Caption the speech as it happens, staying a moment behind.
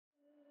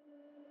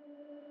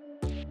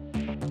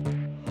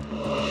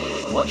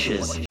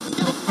Watchers.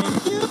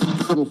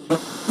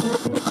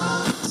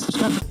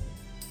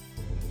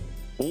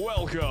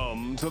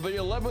 Welcome to the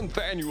 11th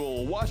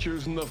annual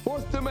Watchers in the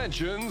Fourth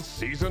Dimension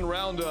Season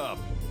Roundup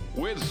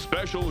with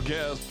special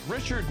guest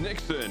Richard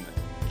Nixon,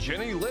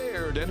 Jenny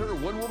Laird and her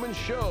one-woman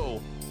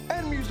show,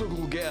 and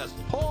musical guest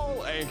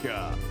Paul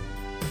Anka.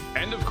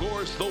 And of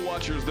course, the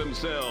Watchers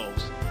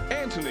themselves,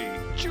 Anthony,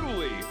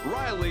 Julie,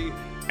 Riley,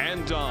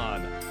 and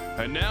Don.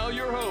 And now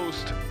your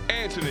host,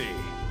 Anthony.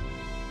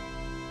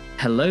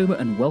 Hello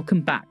and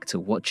welcome back to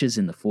Watchers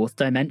in the Fourth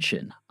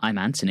Dimension. I'm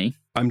Anthony.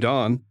 I'm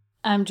Don.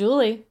 I'm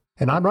Julie.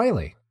 And I'm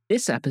Riley.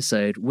 This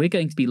episode, we're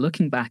going to be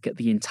looking back at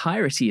the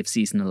entirety of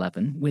Season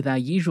 11 with our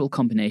usual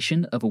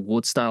combination of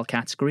award-style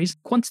categories,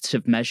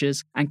 quantitative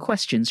measures, and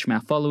questions from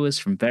our followers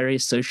from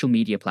various social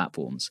media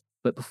platforms.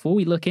 But before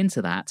we look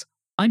into that,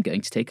 I'm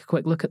going to take a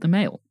quick look at the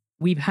mail.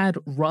 We've had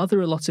rather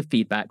a lot of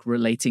feedback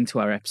relating to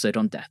our episode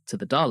on Death to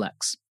the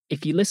Daleks.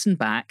 If you listen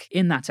back,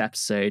 in that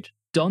episode,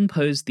 Don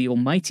posed the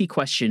almighty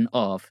question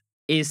of,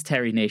 is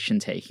Terry Nation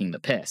taking the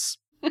piss?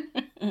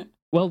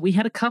 Well, we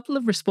had a couple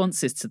of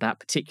responses to that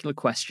particular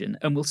question,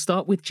 and we'll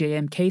start with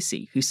JM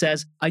Casey, who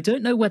says, I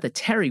don't know whether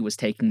Terry was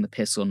taking the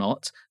piss or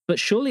not, but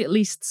surely at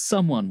least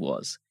someone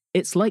was.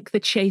 It's like the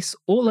chase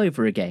all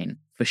over again.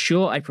 For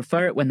sure, I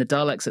prefer it when the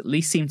Daleks at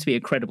least seem to be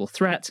a credible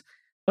threat,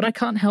 but I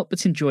can't help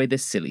but enjoy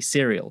this silly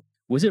serial.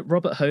 Was it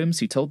Robert Holmes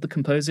who told the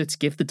composer to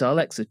give the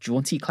Daleks a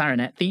jaunty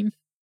clarinet theme?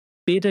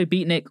 Beardo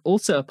Beatnik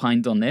also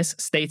opined on this,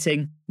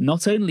 stating,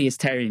 not only is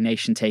Terry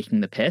Nation taking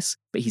the piss,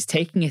 but he's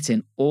taking it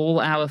in all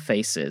our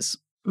faces.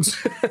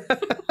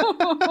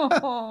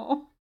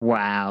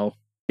 Wow.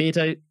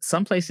 Beardo,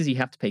 some places you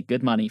have to pay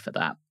good money for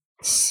that.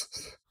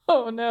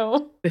 Oh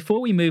no.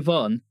 Before we move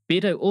on,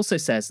 Beardo also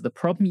says the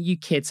problem you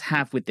kids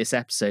have with this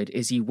episode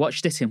is you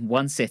watched it in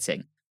one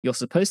sitting. You're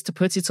supposed to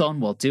put it on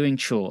while doing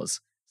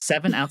chores.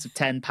 7 out of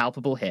 10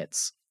 palpable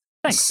hits.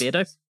 Thanks,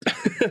 Beardo.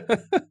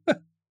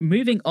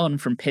 Moving on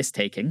from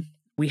piss-taking,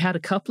 we had a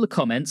couple of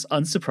comments,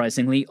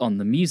 unsurprisingly, on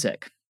the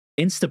music.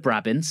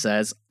 Instabrabin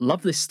says,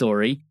 love this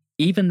story,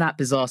 even that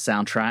bizarre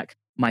soundtrack,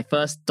 my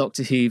first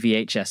Doctor Who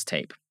VHS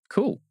tape.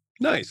 Cool.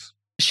 Nice.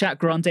 Shat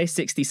Grande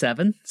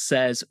 67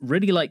 says,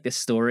 really like this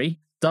story.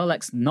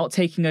 Daleks not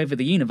taking over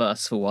the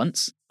universe for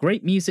once.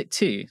 Great music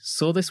too.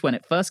 Saw this when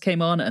it first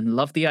came on and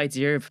loved the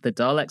idea of the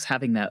Daleks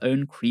having their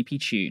own creepy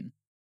tune.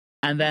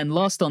 And then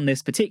last on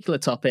this particular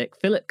topic,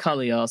 Philip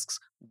Cully asks,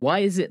 why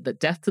is it that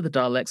Death to the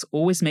Daleks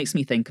always makes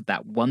me think of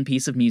that one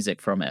piece of music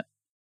from it?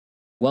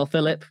 Well,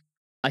 Philip,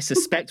 I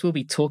suspect we'll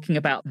be talking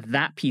about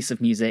that piece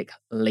of music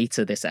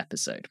later this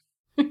episode.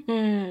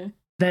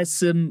 There's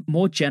some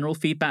more general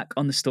feedback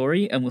on the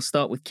story, and we'll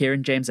start with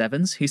Kieran James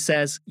Evans, who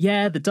says,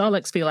 yeah, the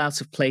Daleks feel out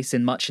of place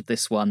in much of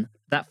this one.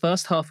 That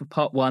first half of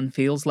part 1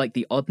 feels like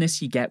the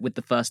oddness you get with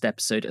the first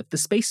episode of the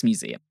Space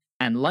Museum.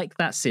 And like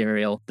that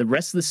serial, the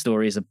rest of the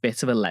story is a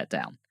bit of a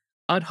letdown.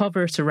 I'd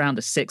hover it around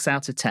a 6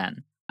 out of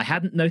 10. I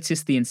hadn't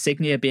noticed the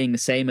insignia being the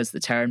same as the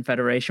Terran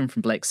Federation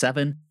from Blake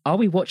 7. Are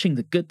we watching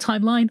the good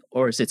timeline,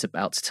 or is it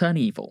about to turn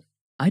evil?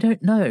 I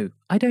don't know,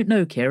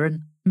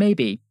 Kieran.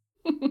 Maybe.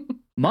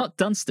 Mark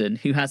Dunstan,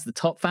 who has the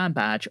top fan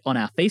badge on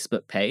our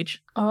Facebook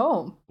page.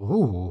 Oh.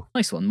 Ooh.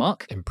 Nice one,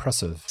 Mark.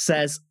 Impressive.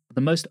 Says, the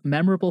most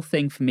memorable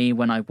thing for me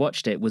when I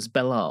watched it was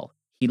Belal.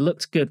 He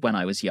looked good when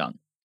I was young.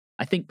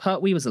 I think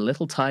Pertwee was a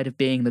little tired of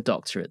being the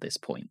Doctor at this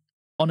point.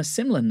 On a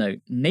similar note,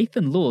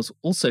 Nathan Laws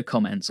also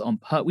comments on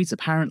Pertwee's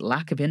apparent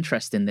lack of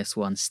interest in this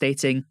one,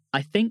 stating,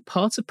 I think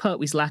part of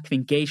Pertwee's lack of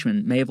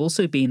engagement may have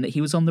also been that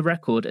he was on the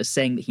record as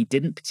saying that he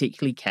didn't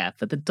particularly care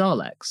for the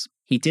Daleks.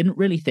 He didn't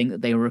really think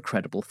that they were a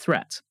credible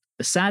threat.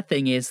 The sad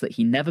thing is that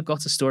he never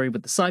got a story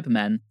with the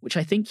Cybermen, which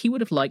I think he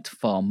would have liked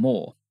far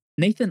more.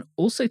 Nathan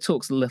also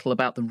talks a little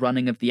about the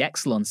running of the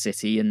Exelon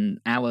City and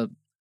our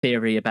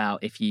theory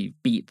about if you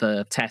beat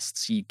the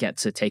tests, you get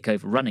to take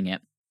over running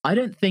it. I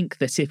don't think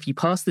that if you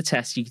pass the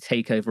test, you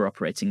take over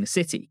operating the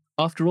city.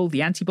 After all,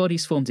 the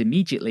antibodies formed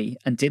immediately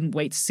and didn't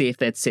wait to see if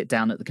they'd sit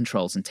down at the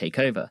controls and take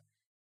over.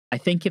 I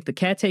think if the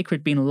caretaker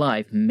had been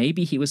alive,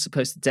 maybe he was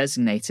supposed to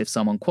designate if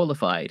someone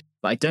qualified,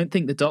 but I don't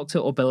think the Doctor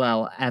or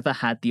Bilal ever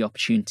had the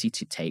opportunity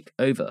to take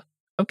over.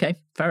 Okay,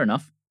 fair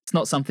enough. It's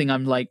not something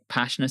I'm,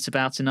 passionate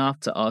about enough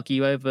to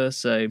argue over,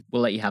 so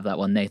we'll let you have that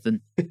one,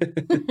 Nathan.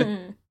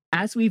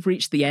 As we've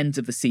reached the end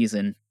of the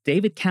season,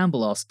 David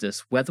Campbell asked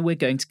us whether we're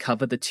going to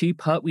cover the 2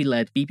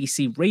 Pertwee-led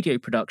BBC radio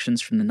productions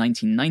from the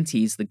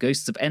 1990s, The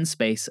Ghosts of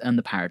N-Space and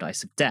The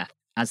Paradise of Death,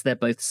 as they're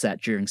both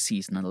set during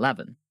season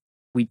 11.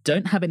 We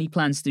don't have any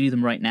plans to do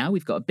them right now.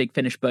 We've got a Big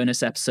Finish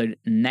bonus episode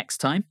next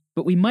time,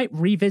 but we might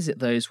revisit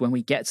those when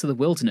we get to the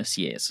wilderness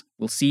years.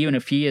 We'll see you in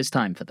a few years'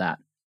 time for that.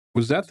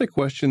 Was that the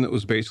question that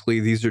was basically,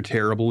 these are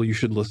terrible, you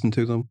should listen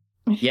to them?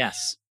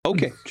 Yes.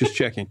 Okay, just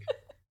checking.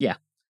 Yeah.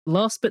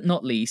 Last but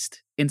not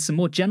least, in some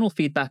more general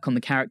feedback on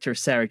the character of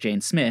Sarah Jane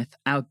Smith,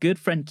 our good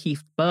friend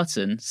Keith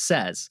Burton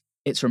says,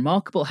 it's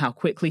remarkable how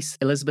quickly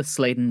Elizabeth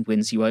Sladen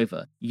wins you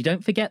over. You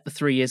don't forget the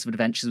 3 years of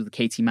adventures with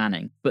Katie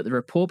Manning, but the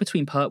rapport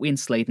between Pertwee and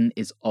Sladen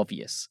is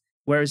obvious.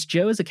 Whereas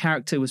Jo as a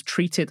character was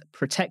treated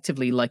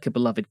protectively like a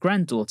beloved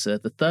granddaughter,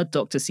 the Third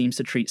Doctor seems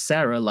to treat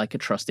Sarah like a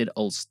trusted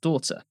oldest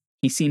daughter.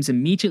 He seems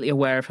immediately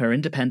aware of her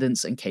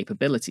independence and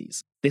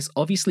capabilities. This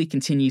obviously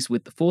continues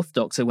with the Fourth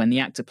Doctor when the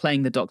actor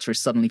playing the Doctor is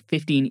suddenly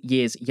 15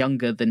 years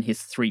younger than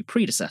his 3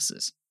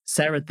 predecessors.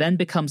 Sarah then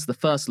becomes the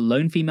first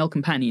lone female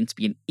companion to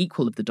be an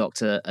equal of the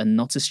Doctor and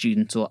not a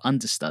student or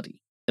understudy.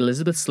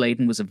 Elizabeth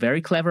Sladen was a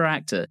very clever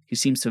actor who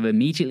seems to have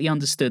immediately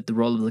understood the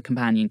role of the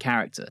companion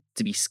character,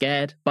 to be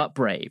scared but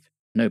brave.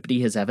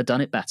 Nobody has ever done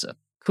it better.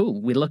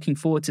 Cool, we're looking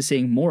forward to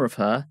seeing more of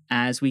her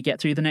as we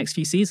get through the next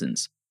few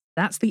seasons.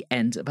 That's the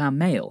end of our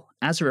mail.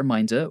 As a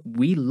reminder,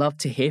 we love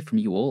to hear from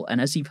you all,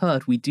 and as you've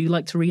heard, we do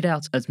like to read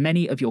out as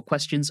many of your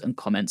questions and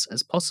comments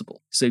as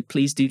possible. So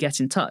please do get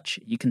in touch.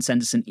 You can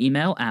send us an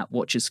email at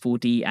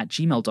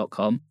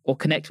watchers4d@gmail.com or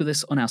connect with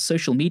us on our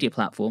social media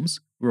platforms.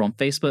 We're on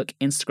Facebook,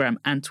 Instagram,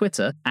 and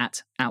Twitter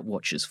at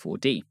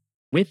 @watchers4d.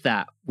 With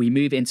that, we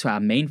move into our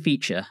main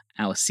feature,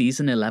 our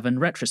Season 11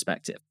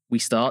 retrospective. We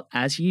start,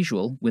 as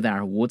usual, with our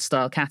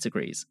award-style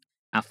categories.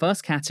 Our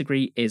first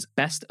category is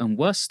Best and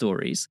Worst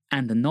Stories,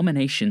 and the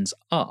nominations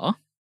are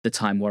The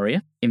Time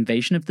Warrior,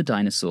 Invasion of the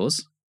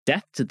Dinosaurs,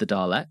 Death to the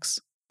Daleks,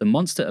 The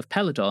Monster of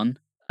Peladon,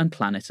 and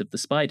Planet of the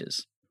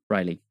Spiders.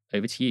 Riley,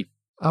 over to you.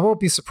 I won't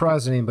be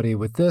surprising anybody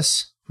with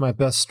this. My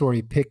best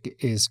story pick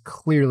is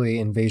clearly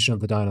Invasion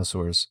of the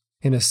Dinosaurs.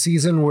 In a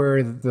season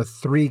where the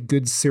 3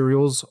 good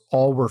serials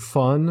all were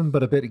fun,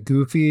 but a bit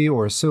goofy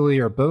or silly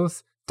or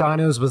both,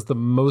 Dinos was the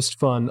most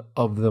fun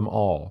of them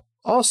all.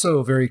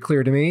 Also very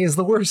clear to me is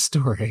the worst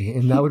story,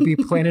 and that would be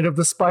Planet of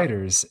the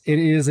Spiders. It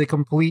is a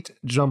complete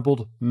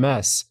jumbled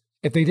mess.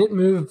 If they didn't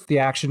move the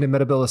action to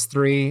Metebelis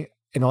 3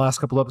 in the last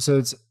couple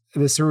episodes,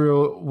 the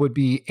serial would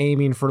be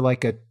aiming for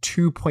like a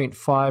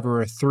 2.5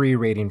 or a 3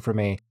 rating for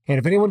me. And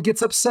if anyone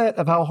gets upset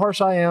of how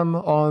harsh I am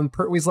on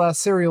Pertwee's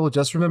last serial,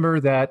 just remember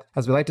that,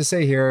 as we like to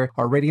say here,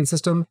 our rating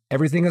system,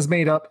 everything is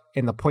made up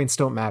and the points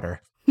don't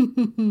matter.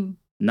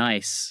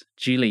 Nice.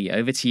 Julie,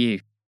 over to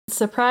you.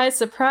 Surprise,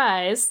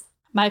 surprise.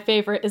 My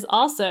favorite is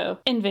also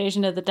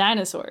Invasion of the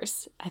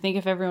Dinosaurs. I think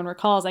if everyone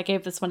recalls, I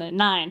gave this one a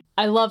 9.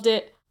 I loved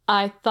it.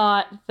 I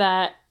thought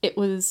that it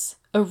was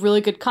a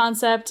really good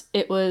concept.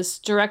 It was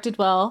directed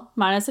well,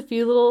 minus a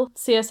few little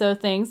CSO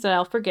things that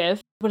I'll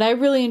forgive. What I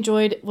really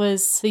enjoyed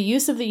was the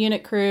use of the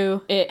unit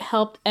crew. It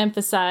helped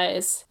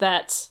emphasize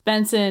that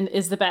Benson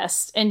is the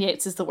best and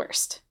Yates is the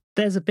worst.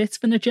 There's a bit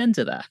of an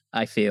agenda there,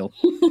 I feel.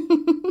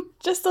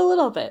 Just a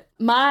little bit.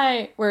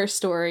 My worst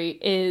story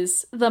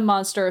is The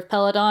Monster of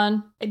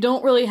Peladon. I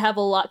don't really have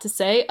a lot to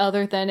say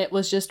other than it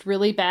was just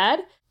really bad,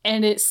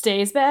 and it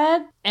stays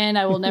bad, and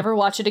I will never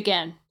watch it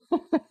again.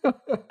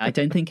 I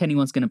don't think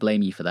anyone's going to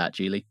blame you for that,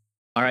 Julie.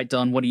 All right,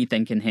 Don, what are you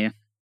thinking here?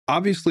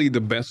 Obviously, the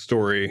best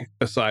story,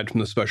 aside from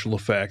the special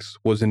effects,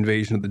 was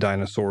Invasion of the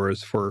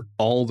Dinosaurs for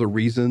all the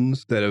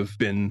reasons that have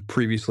been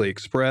previously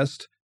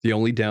expressed. The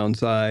only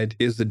downside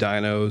is the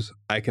dinos.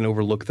 I can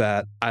overlook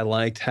that. I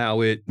liked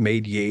how it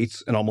made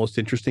Yates an almost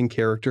interesting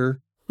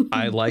character.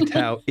 I liked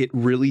how it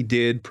really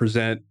did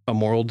present a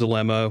moral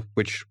dilemma,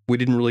 which we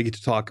didn't really get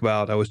to talk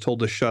about. I was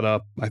told to shut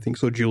up, I think,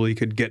 so Julie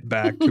could get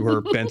back to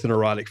her Benson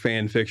erotic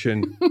fan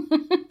fiction.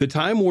 The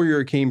Time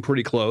Warrior came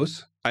pretty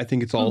close. I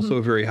think it's also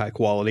very high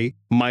quality.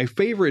 My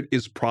favorite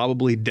is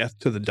probably Death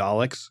to the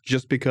Daleks,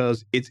 just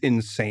because it's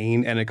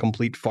insane and a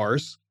complete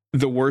farce.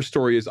 The worst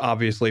story is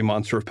obviously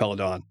Monster of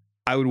Peladon.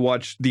 I would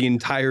watch the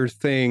entire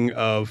thing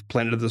of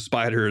Planet of the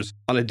Spiders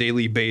on a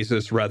daily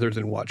basis rather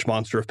than watch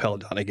Monster of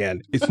Peladon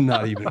again. It's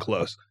not even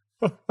close.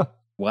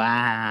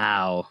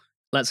 Wow.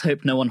 Let's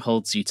hope no one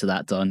holds you to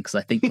that, Don, because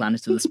I think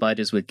Planet of the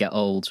Spiders would get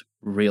old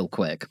real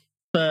quick.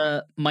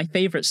 For my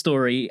favorite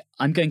story,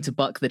 I'm going to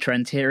buck the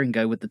trend here and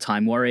go with The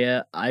Time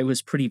Warrior. I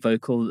was pretty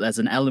vocal. There's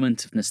an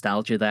element of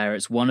nostalgia there.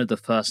 It's one of the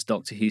first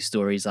Doctor Who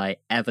stories I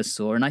ever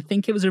saw, and I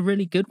think it was a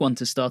really good one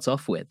to start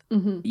off with.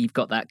 You've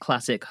got that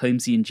classic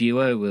Holmesian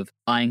duo of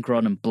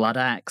Irongron and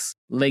Bloodaxe.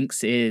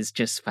 Lynx is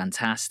just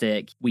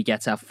fantastic. We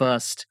get our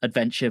first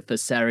adventure for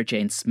Sarah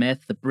Jane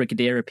Smith. The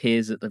Brigadier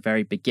appears at the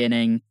very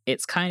beginning.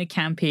 It's kind of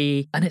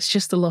campy, and it's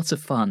just a lot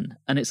of fun.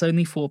 And it's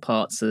only 4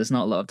 parts, so there's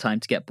not a lot of time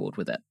to get bored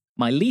with it.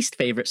 My least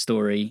favorite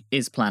story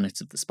is Planet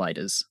of the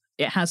Spiders.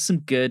 It has some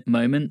good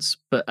moments,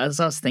 but as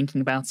I was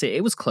thinking about it,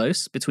 it was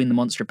close between The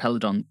Monster of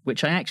Peladon,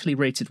 which I actually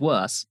rated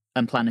worse,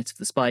 and Planet of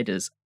the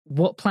Spiders.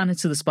 What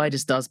Planet of the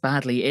Spiders does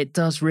badly, it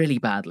does really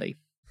badly.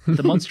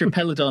 The Monster of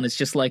Peladon is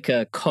just like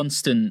a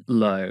constant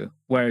low,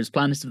 whereas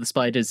Planet of the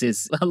Spiders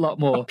is a lot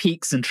more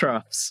peaks and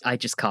troughs. I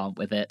just can't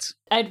with it.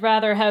 I'd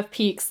rather have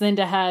peaks than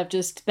to have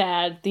just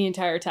bad the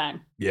entire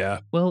time. Yeah.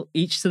 Well,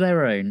 each to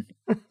their own.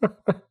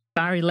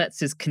 Barry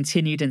Letts'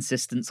 continued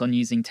insistence on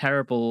using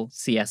terrible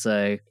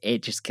CSO,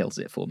 it just kills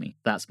it for me.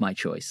 That's my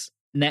choice.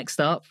 Next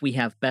up, we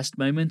have Best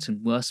Moment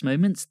and Worst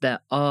Moments.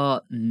 There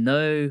are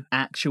no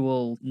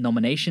actual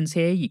nominations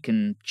here. You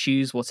can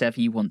choose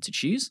whatever you want to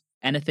choose.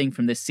 Anything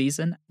from this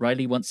season.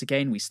 Riley, once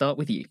again, we start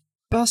with you.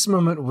 best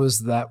moment was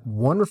that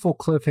wonderful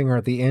cliffhanger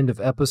at the end of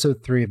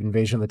episode 3 of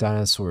Invasion of the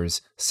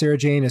Dinosaurs. Sarah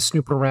Jane is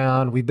snooping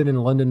around. We've been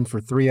in London for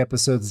 3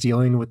 episodes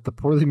dealing with the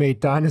poorly made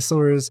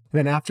dinosaurs. And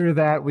then after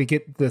that, we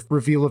get the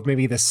reveal of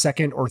maybe the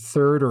second or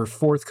third or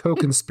fourth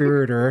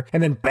co-conspirator.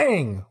 And then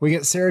bang, we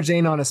get Sarah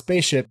Jane on a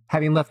spaceship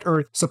having left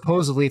Earth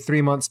supposedly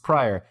 3 months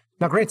prior.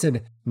 Now,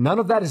 granted, none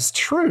of that is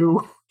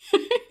true.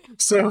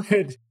 So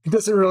it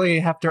doesn't really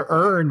have to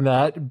earn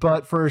that,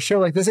 but for a show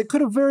like this, it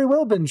could have very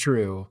well been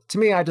true. To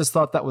me, I just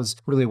thought that was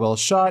really well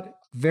shot,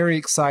 very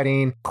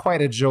exciting,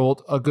 quite a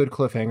jolt, a good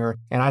cliffhanger,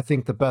 and I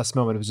think the best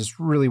moment was just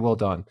really well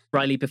done.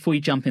 Riley, before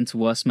you jump into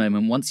worst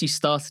moment, once you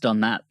started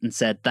on that and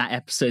said that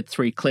episode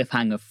 3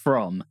 cliffhanger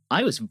from,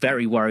 I was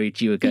very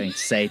worried you were going to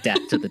say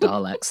Death to the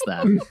Daleks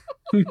there.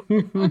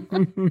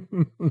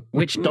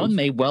 Which Don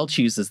may well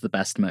choose as the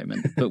best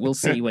moment, but we'll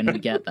see when we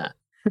get there.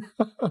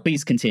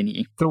 Please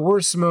continue. The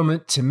worst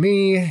moment to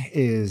me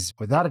is,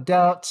 without a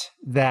doubt,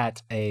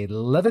 that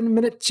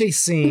 11-minute chase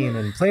scene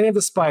in Planet of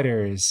the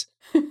Spiders.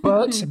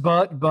 But,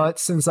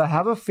 since I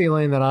have a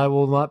feeling that I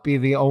will not be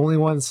the only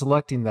one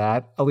selecting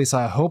that, at least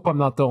I hope I'm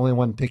not the only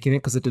one picking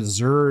it because it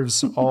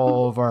deserves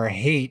all of our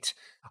hate,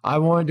 I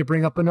wanted to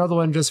bring up another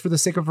one just for the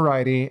sake of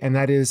variety, and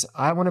that is,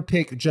 I want to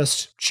pick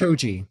just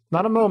Choji.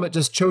 Not a moment,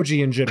 just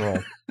Choji in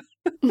general.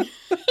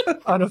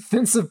 An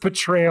offensive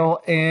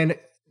portrayal, and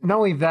not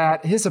only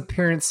that, his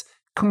appearance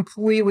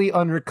completely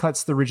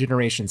undercuts the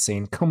regeneration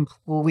scene.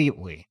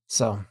 Completely.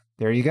 So,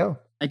 there you go.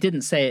 I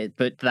didn't say it,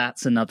 but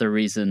that's another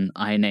reason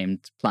I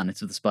named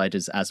Planet of the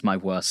Spiders as my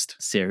worst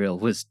serial,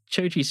 was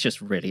Choji's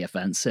just really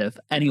offensive.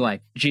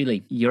 Anyway,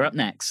 Julie, you're up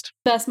next.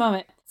 Best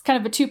moment. It's kind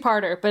of a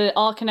two-parter, but it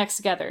all connects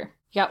together.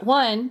 You got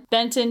 1,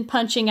 Benton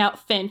punching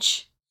out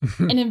Finch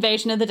in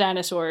Invasion of the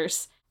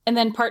Dinosaurs. And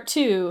then part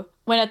 2,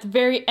 when at the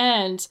very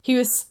end, he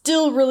was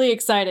still really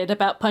excited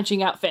about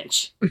punching out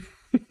Finch.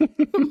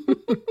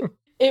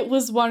 It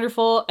was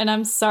wonderful, and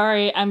I'm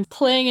sorry, I'm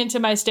playing into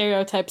my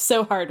stereotypes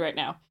so hard right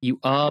now. You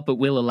are, but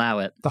we'll allow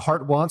it. The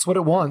heart wants what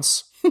it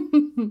wants.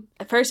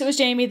 At first it was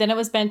Jamie, then it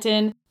was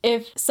Benton.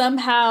 If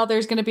somehow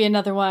there's going to be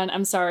another one,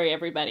 I'm sorry,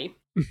 everybody.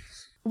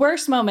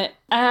 Worst moment.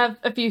 I have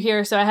a few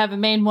here, so I have a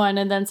main one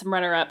and then some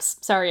runner-ups.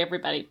 Sorry,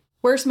 everybody.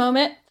 Worst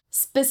moment.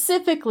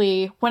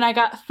 Specifically, when I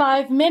got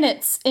 5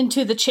 minutes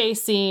into the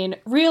chase scene,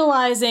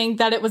 realizing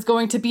that it was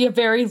going to be a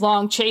very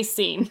long chase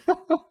scene.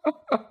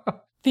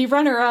 The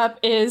runner-up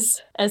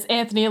is, as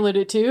Anthony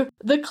alluded to,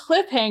 the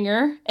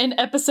cliffhanger in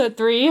episode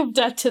 3 of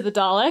Death to the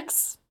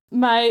Daleks.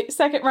 My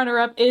second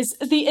runner-up is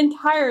the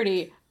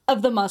entirety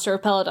of the Monster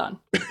of Peladon.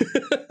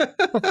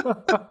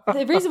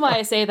 The reason why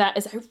I say that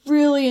is I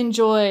really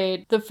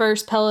enjoyed the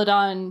first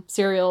Peladon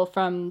serial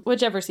from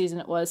whichever season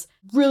it was.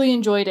 Really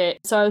enjoyed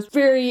it. So I was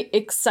very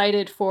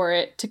excited for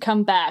it to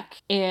come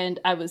back, and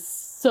I was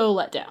so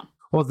let down.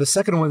 Well, the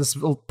second one is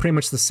pretty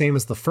much the same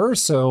as the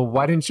first, so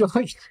why didn't you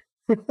like it?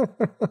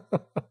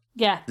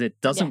 Yeah.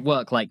 It doesn't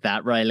work like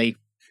that, Riley.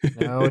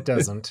 No, it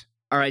doesn't.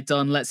 All right,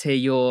 Don, let's hear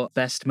your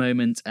best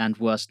moment and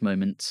worst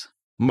moment.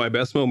 My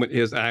best moment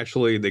is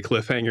actually the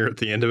cliffhanger at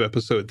the end of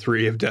episode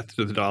 3 of Death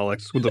to the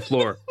Daleks with the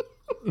floor.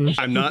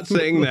 I'm not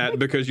saying that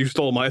because you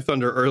stole my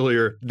thunder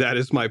earlier. That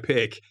is my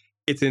pick.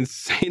 It's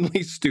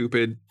insanely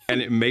stupid,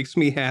 and it makes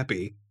me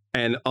happy.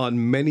 And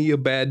on many a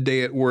bad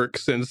day at work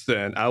since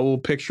then, I will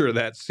picture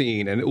that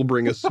scene, and it will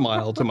bring a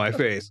smile to my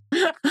face.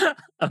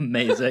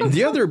 Amazing.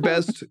 The other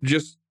best,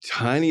 just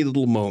tiny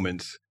little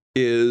moment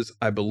is,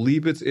 I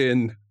believe it's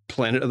in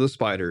Planet of the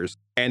Spiders,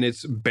 and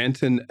it's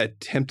Benton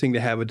attempting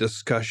to have a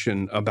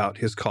discussion about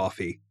his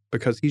coffee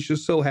because he's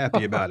just so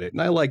happy about it.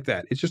 And I like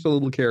that. It's just a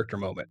little character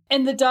moment.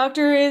 And the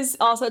doctor is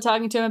also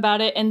talking to him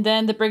about it, and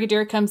then the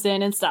Brigadier comes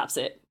in and stops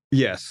it.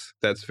 Yes,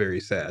 that's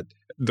very sad.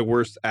 The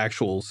worst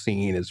actual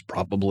scene is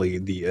probably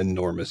the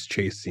enormous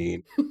chase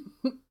scene.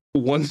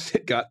 Once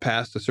it got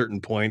past a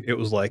certain point, it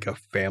was like a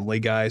Family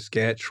Guy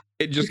sketch.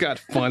 It just got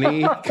funny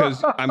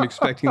because I'm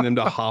expecting them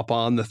to hop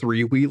on the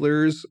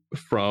three-wheelers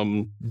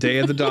from Day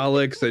of the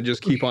Daleks and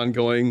just keep on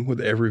going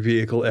with every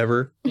vehicle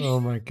ever.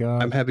 Oh my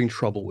God. I'm having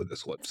trouble with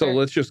this one. So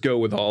let's just go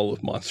with all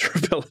of Monster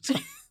of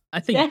Peladon. I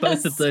think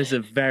both of those are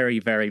very,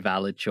 very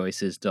valid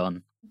choices,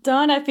 Don.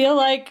 Don, I feel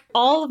like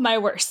all of my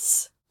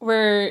worsts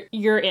were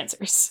your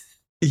answers.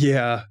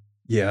 Yeah.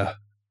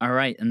 All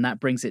right, and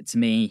that brings it to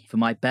me. For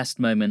my best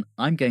moment,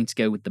 I'm going to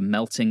go with the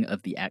melting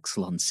of the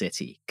Exelon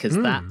City, because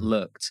that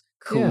looked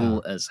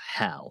cool as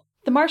hell.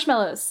 The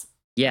marshmallows.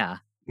 Yeah.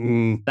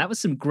 That was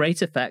some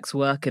great effects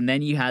work, and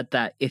then you had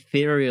that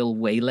ethereal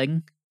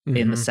wailing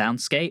in the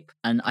soundscape,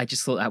 and I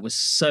just thought that was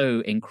so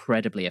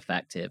incredibly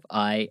effective.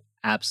 I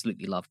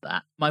absolutely loved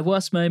that. My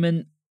worst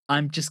moment,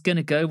 I'm just going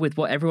to go with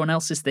what everyone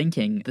else is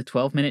thinking. The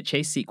 12-minute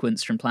chase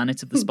sequence from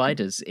Planet of the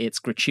Spiders. It's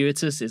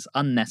gratuitous, it's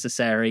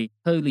unnecessary.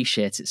 Holy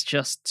shit, it's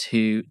just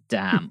too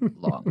damn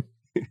long.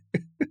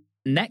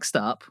 Next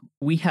up,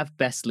 we have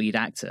Best Lead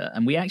Actor,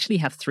 and we actually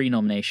have 3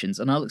 nominations,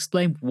 and I'll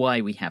explain why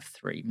we have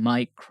 3.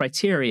 My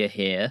criteria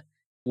here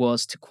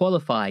was to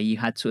qualify, you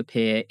had to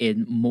appear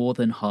in more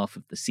than half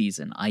of the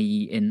season,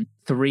 i.e. in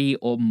 3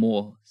 or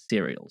more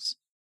serials.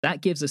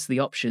 That gives us the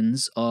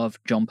options of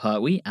John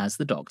Pertwee as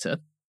the Doctor,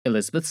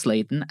 Elizabeth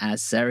Sladen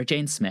as Sarah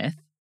Jane Smith,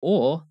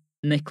 or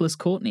Nicholas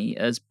Courtney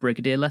as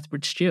Brigadier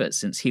Lethbridge Stewart,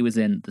 since he was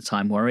in The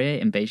Time Warrior,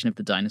 Invasion of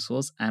the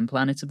Dinosaurs, and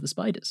Planet of the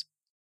Spiders.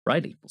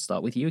 Riley, we'll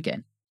start with you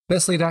again.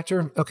 Best lead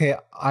actor? Okay,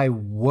 I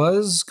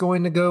was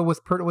going to go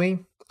with Pertwee.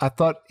 I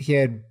thought he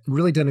had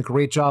really done a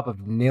great job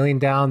of nailing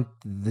down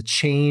the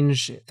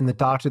change in the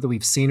Doctor that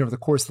we've seen over the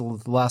course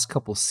of the last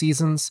couple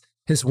seasons.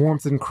 His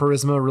warmth and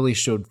charisma really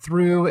showed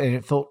through, and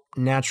it felt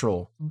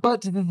natural.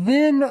 But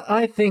then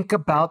I think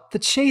about the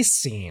chase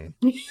scene.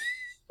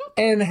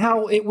 And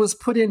how it was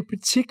put in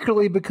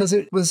particularly because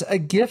it was a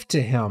gift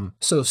to him.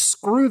 So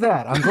screw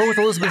that. I'm going with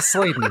Elizabeth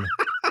Sladen.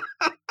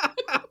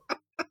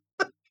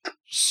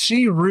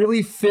 She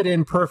really fit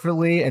in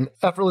perfectly and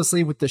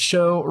effortlessly with the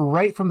show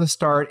right from the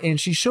start, and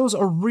she shows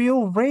a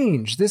real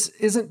range. This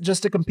isn't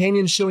just a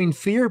companion showing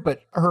fear,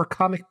 but her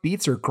comic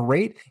beats are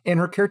great, and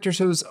her character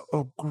shows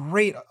a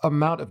great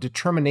amount of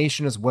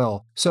determination as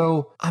well.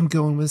 So I'm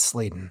going with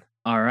Sladen.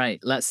 All right,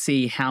 let's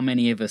see how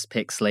many of us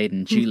pick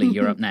Sladen. Julie,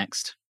 you're up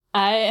next.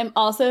 I am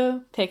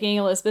also picking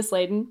Elizabeth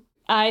Sladen.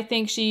 I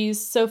think she's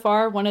so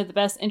far one of the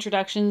best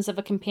introductions of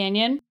a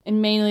companion,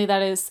 and mainly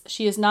that is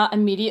she is not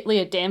immediately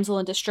a damsel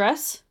in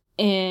distress,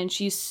 and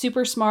she's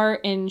super smart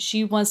and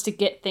she wants to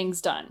get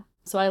things done.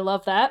 So I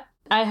love that.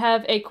 I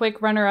have a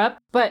quick runner-up,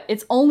 but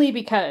it's only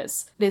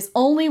because it is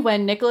only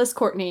when Nicholas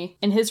Courtney,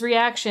 in his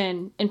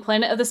reaction in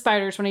Planet of the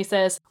Spiders, when he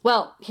says,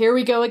 "Well, here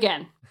we go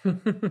again,"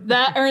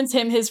 that earns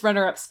him his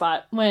runner-up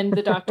spot when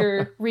the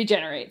Doctor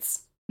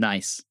regenerates.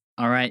 Nice.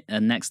 All right,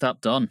 and next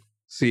up, Don.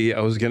 See, I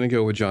was going to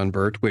go with John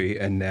Pertwee,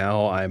 and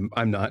now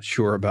I'm not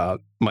sure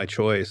about my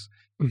choice,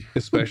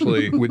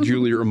 especially with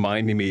Julie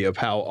reminding me of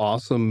how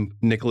awesome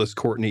Nicholas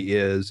Courtney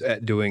is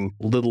at doing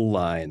little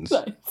lines.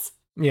 Nice.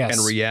 Yes.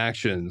 And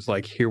reactions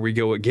like "here we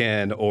go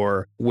again,"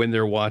 or when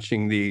they're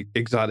watching the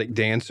exotic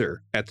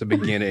dancer at the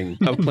beginning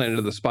of Planet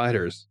of the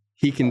Spiders.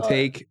 He can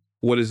take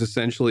what is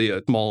essentially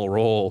a small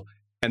role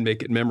and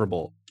make it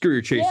memorable. Screw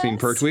your chase scene,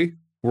 Pertwee.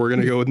 We're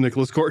going to go with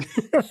Nicholas Courtney.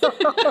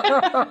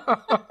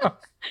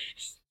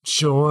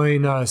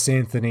 Join us,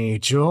 Anthony.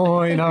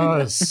 Join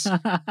us.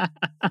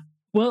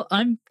 Well,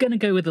 I'm going to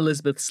go with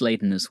Elizabeth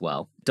Sladen as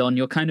well. Don,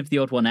 you're kind of the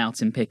odd one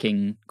out in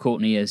picking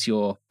Courtney as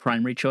your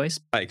primary choice.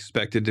 I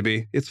expected to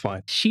be. It's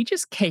fine. She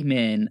just came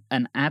in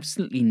and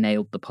absolutely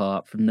nailed the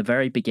part from the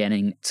very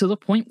beginning, to the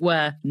point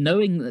where,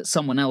 knowing that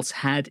someone else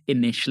had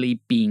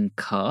initially been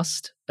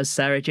cast as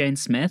Sarah Jane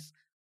Smith,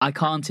 I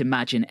can't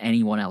imagine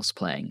anyone else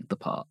playing the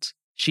part.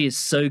 She is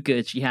so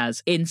good. She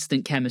has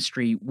instant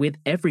chemistry with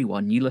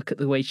everyone. You look at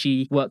the way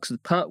she works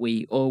with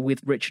Pertwee or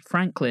with Richard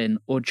Franklin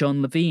or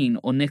John Levine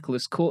or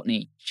Nicholas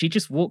Courtney. She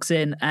just walks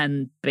in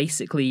and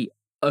basically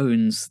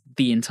owns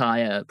the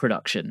entire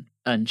production.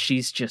 And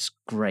she's just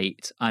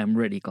great. I'm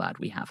really glad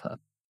we have her.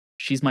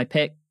 She's my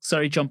pick.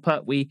 Sorry, John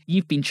Pertwee.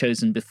 You've been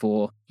chosen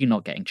before. You're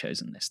not getting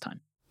chosen this time.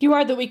 You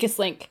are the weakest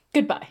link.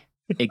 Goodbye.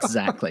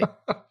 Exactly.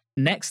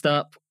 Next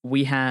up,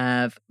 we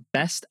have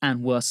Best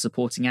and Worst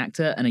Supporting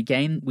Actor. And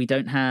again, we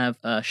don't have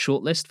a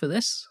shortlist for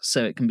this,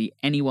 so it can be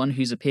anyone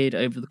who's appeared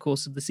over the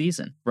course of the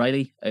season.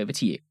 Riley, over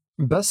to you.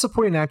 Best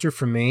supporting actor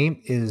for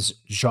me is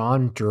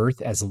John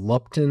Dirth as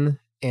Lupton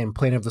in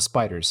Planet of the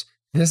Spiders.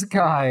 This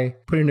guy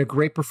put in a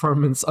great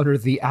performance under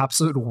the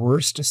absolute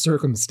worst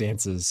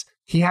circumstances.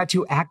 He had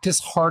to act his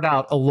heart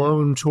out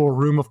alone to a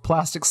room of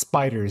plastic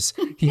spiders.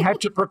 He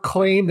had to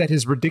proclaim that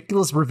his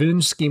ridiculous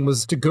revenge scheme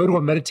was to go to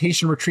a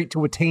meditation retreat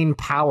to attain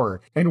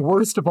power. And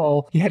worst of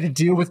all, he had to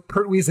deal with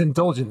Pertwee's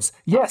indulgence.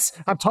 Yes,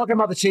 I'm talking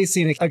about the chase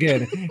scene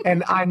again.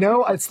 And I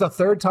know it's the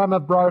third time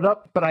I've brought it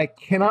up, but I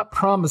cannot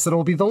promise that it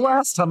will be the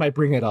last time I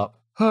bring it up.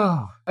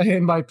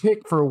 And my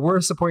pick for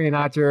worst supporting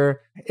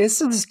actor, this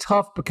is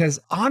tough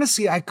because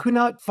honestly, I could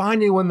not find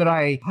anyone that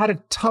I had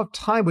a tough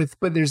time with,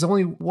 but there's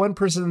only one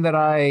person that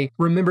I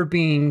remember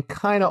being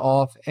kind of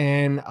off,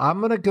 and I'm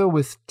going to go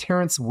with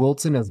Terrence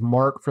Wilton as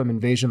Mark from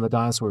Invasion of the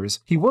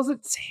Dinosaurs. He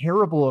wasn't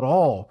terrible at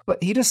all,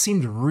 but he just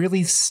seemed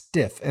really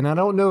stiff, and I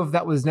don't know if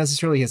that was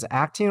necessarily his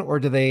acting, or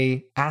do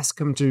they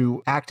ask him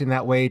to act in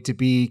that way to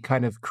be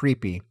kind of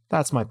creepy?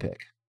 That's my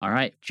pick. All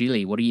right,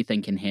 Julie, what are you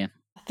thinking here?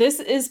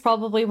 This is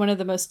probably one of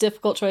the most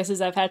difficult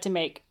choices I've had to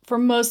make for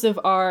most of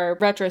our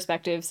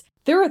retrospectives.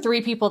 There were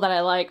 3 people that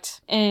I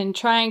liked, and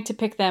trying to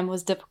pick them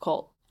was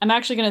difficult. I'm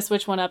actually going to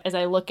switch one up as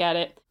I look at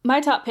it. My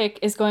top pick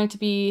is going to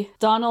be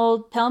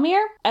Donald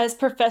Pelmier as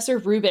Professor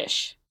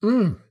Rubish.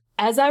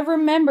 As I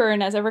remember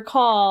and as I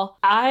recall,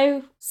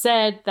 I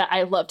said that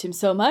I loved him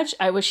so much.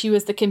 I wish he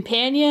was the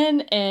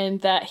companion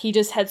and that he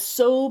just had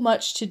so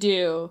much to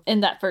do in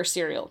that first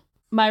serial.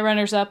 My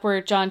runners-up were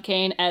John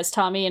Kane as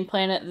Tommy in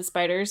Planet of the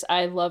Spiders.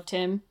 I loved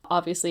him.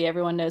 Obviously,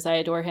 everyone knows I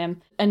adore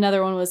him.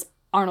 Another one was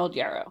Arnold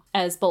Yarrow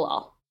as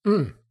Bilal.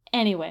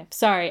 Anyway,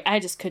 sorry, I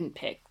just couldn't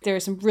pick. There are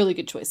some really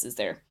good choices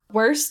there.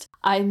 Worst,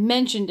 I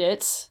mentioned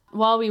it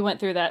while we went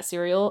through that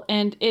serial,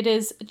 and it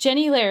is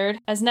Jenny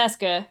Laird as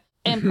Nesca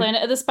in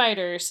Planet of the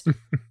Spiders.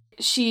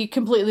 She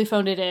completely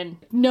phoned it in.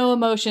 No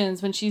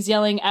emotions when she's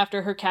yelling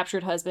after her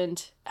captured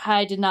husband.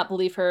 I did not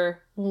believe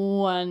her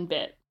one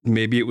bit.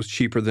 Maybe it was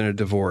cheaper than a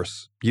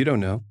divorce. You don't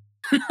know.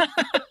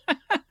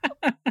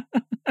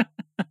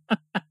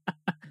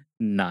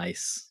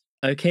 Nice.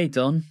 Okay,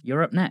 Don,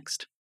 you're up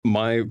next.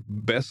 My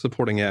best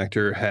supporting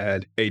actor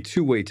had a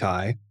two-way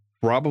tie.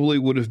 Probably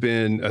would have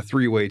been a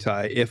three-way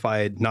tie if I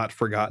had not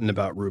forgotten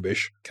about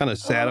Rubish. Kind of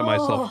sad at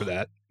myself for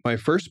that. My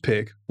first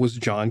pick was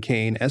John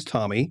Cain as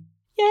Tommy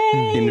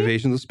Yay! in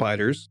Invasion of the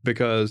Spiders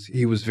because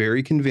he was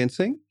very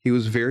convincing. He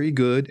was very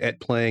good at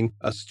playing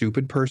a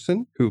stupid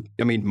person who,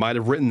 might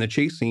have written the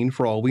chase scene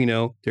for all we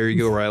know. There you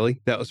go,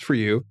 Riley. That was for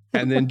you.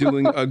 And then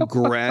doing a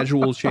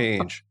gradual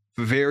change.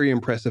 Very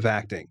impressive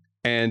acting.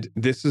 And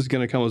this is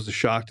going to come as a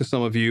shock to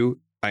some of you.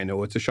 I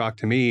know it's a shock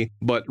to me,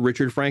 but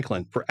Richard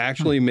Franklin for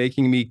actually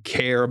making me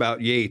care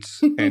about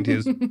Yates and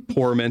his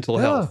poor mental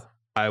health.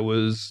 I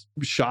was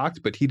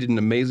shocked, but he did an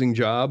amazing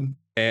job,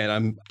 and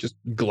I'm just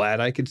glad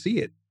I could see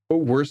it.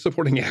 Worst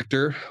supporting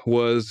actor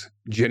was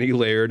Jenny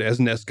Laird as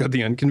Nesca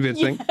the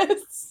Unconvincing.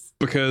 Yes.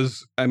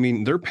 Because,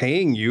 they're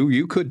paying you.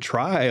 You could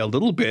try a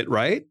little bit,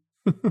 right?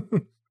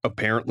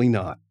 Apparently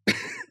not.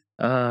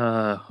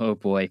 Oh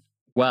boy.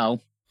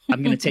 Well,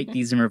 I'm going to take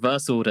these in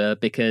reverse order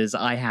because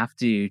I have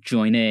to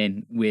join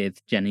in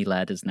with Jenny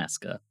Laird as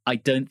Nesca. I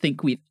don't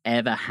think we've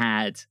ever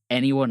had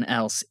anyone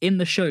else in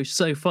the show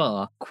so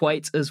far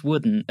quite as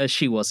wooden as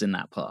she was in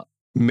that part.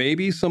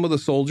 Maybe some of the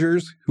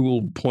soldiers who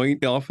will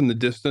point off in the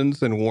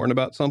distance and warn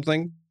about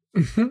something.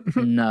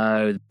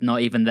 No,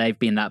 not even they've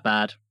been that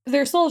bad.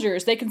 They're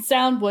soldiers. They can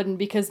sound wooden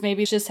because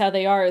maybe it's just how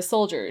they are as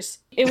soldiers.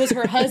 It was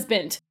her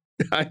husband.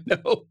 I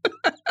know.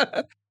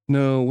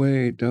 No,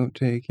 wait, don't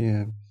take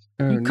him.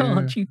 Oh, you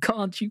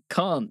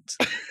can't.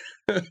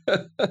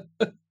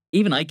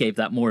 Even I gave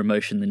that more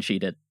emotion than she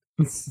did.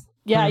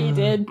 Yeah, you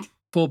did.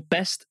 For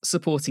Best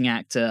Supporting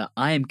Actor,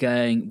 I am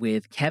going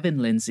with Kevin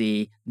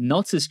Lindsay,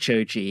 not as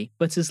Choji,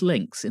 but as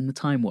Lynx in The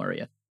Time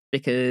Warrior.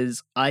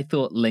 Because I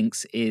thought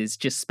Lynx is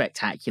just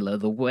spectacular.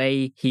 The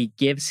way he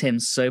gives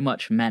him so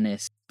much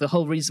menace. The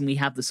whole reason we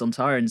have the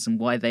Sontarans and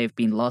why they've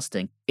been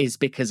lasting is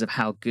because of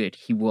how good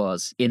he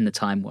was in The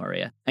Time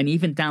Warrior. And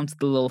even down to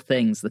the little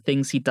things, the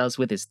things he does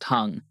with his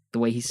tongue, the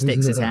way he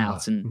sticks it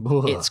out, and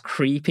it's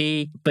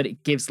creepy, but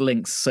it gives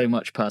Lynx so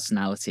much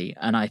personality.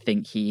 And I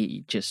think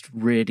he just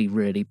really,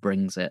 really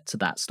brings it to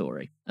that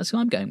story. That's who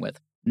I'm going with.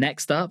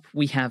 Next up,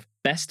 we have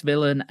Best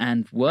Villain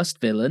and Worst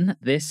Villain.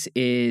 This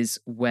is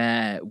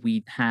where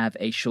we have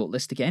a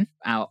shortlist again.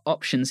 Our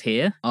options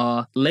here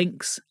are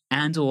Lynx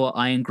and or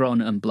Iron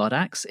Gron and Blood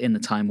Axe in The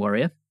Time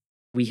Warrior.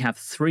 We have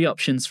 3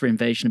 options for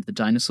Invasion of the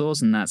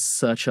Dinosaurs, and that's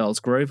Sir Charles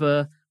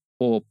Grover,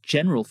 or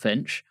General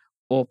Finch,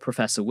 or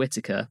Professor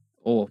Whitaker,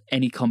 or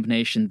any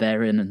combination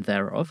therein and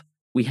thereof.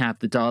 We have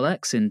the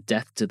Daleks in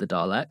Death to the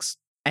Daleks,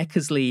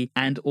 Eckersley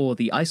and or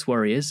the Ice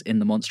Warriors in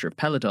The Monster of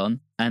Peladon,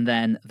 and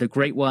then the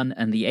Great One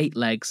and the 8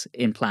 Legs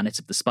in Planet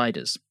of the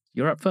Spiders.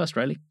 You're up first,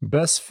 Riley.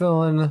 Best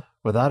villain,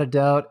 without a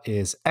doubt,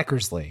 is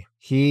Eckersley.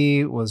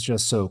 He was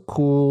just so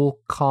cool,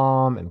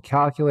 calm, and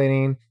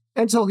calculating,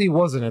 until he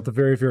wasn't at the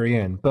very, very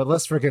end. But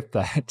let's forget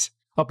that.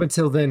 Up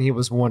until then, he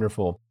was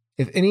wonderful.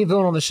 If any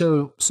villain on the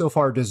show so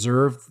far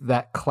deserved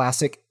that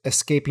classic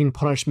escaping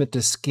punishment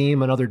to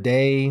scheme another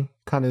day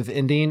kind of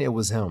ending, it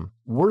was him.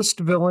 Worst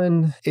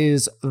villain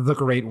is the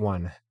Great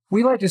One.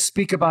 We like to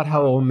speak about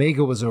how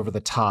Omega was over the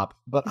top,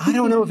 but I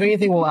don't know if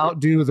anything will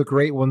outdo the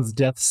Great One's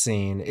death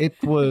scene.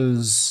 It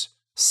was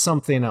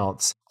something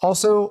else.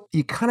 Also,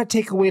 you kind of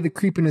take away the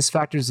creepiness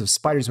factors of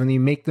spiders when you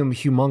make them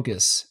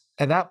humongous.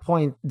 At that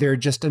point, they're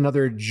just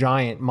another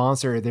giant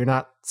monster. They're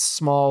not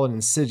small and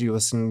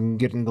insidious and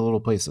get into little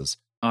places.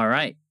 All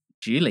right,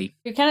 Julie.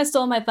 You kind of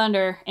stole my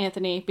thunder,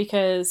 Anthony,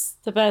 because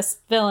the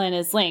best villain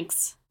is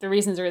Lynx. The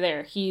reasons are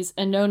there. He's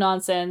a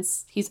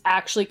no-nonsense. He's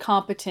actually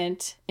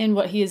competent in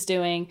what he is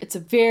doing. It's a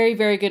very,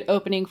 very good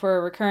opening for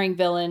a recurring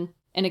villain.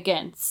 And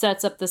again,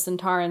 sets up the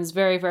Sontarans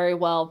very, very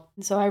well.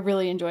 So I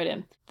really enjoyed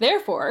him.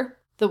 Therefore,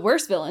 the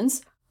worst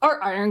villains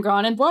are Iron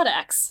Gron and Blood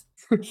Axe.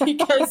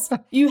 Because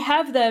you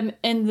have them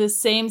in the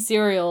same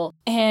serial,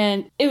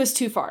 and it was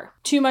too far.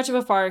 Too much of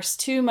a farce,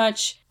 too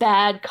much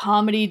bad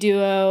comedy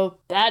duo,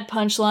 bad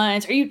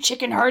punchlines. Are you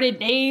chicken-hearted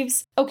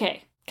knaves?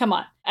 Okay, come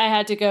on. I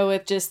had to go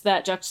with just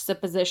that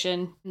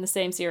juxtaposition in the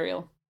same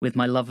serial. With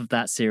my love of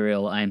that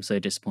serial, I am so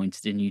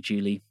disappointed in you,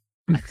 Julie.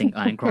 I think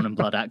Iron Gron and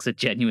Blood Axe are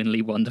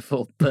genuinely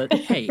wonderful, but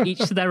hey, each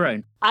to their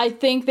own. I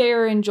think they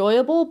are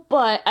enjoyable,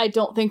 but I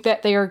don't think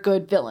that they are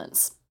good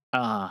villains.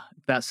 Ah,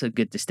 that's a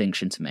good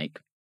distinction to make.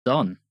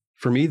 Don.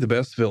 For me, the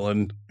best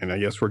villain, and I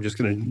guess we're just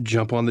going to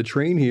jump on the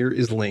train here,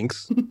 is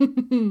Lynx.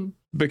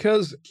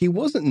 Because he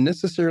wasn't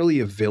necessarily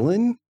a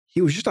villain.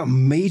 He was just a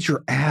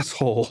major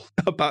asshole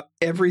about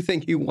everything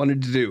he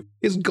wanted to do.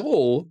 His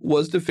goal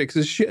was to fix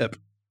his ship.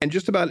 And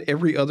just about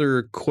every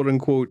other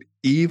quote-unquote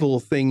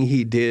evil thing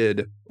he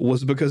did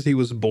was because he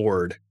was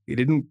bored. He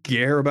didn't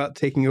care about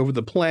taking over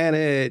the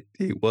planet.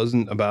 He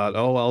wasn't about,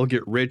 oh, I'll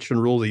get rich and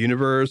rule the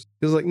universe.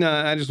 He was like,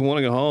 nah, I just want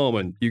to go home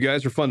and you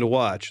guys are fun to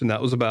watch. And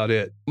that was about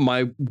it.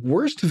 My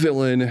worst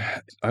villain,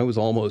 I was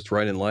almost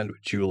right in line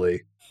with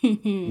Julie.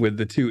 with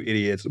the two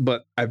idiots.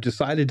 But I've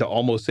decided to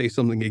almost say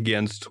something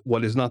against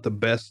what is not the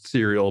best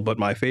serial, but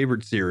my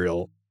favorite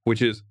serial,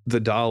 which is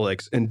The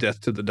Daleks and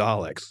Death to the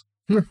Daleks.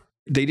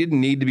 They didn't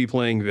need to be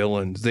playing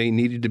villains. They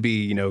needed to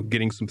be,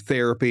 getting some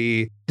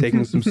therapy,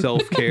 taking some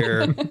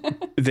self-care.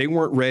 They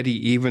weren't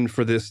ready even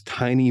for this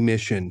tiny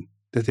mission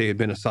that they had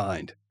been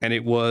assigned. And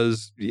it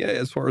was,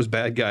 as far as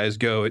bad guys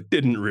go, it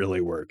didn't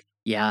really work.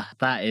 Yeah,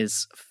 that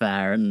is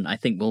fair. And I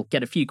think we'll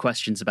get a few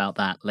questions about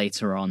that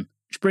later on.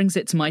 Which brings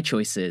it to my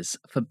choices.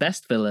 For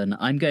best villain,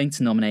 I'm going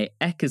to nominate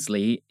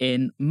Eckersley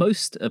in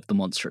most of The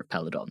Monster of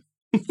Peladon.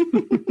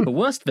 For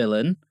worst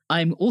villain,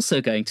 I'm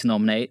also going to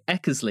nominate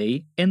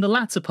Eckersley in the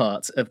latter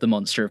part of The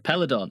Monster of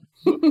Peladon.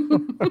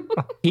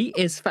 He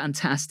is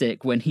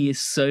fantastic when he is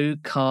so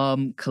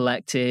calm,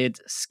 collected,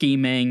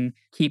 scheming,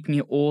 keeping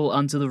it all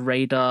under the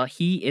radar.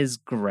 He is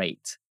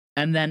great.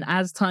 And then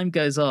as time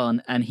goes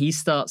on and he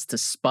starts to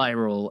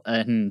spiral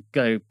and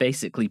go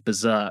basically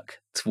berserk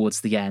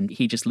towards the end,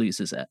 he just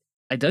loses it.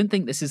 I don't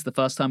think this is the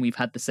first time we've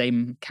had the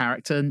same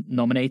character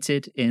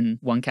nominated in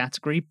one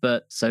category,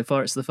 but so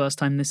far it's the first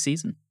time this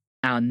season.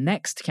 Our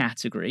next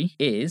category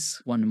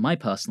is one of my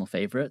personal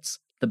favorites,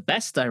 the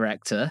Best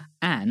Director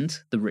and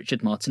the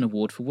Richard Martin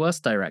Award for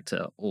Worst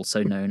Director,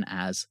 also known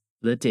as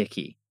the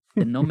Dickie.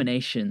 The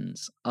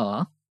nominations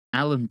are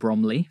Alan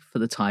Bromley for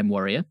The Time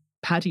Warrior,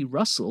 Paddy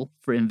Russell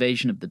for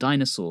Invasion of the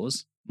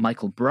Dinosaurs,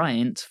 Michael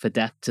Bryant for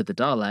Death to the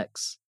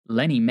Daleks,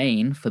 Lenny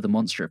Mayne for The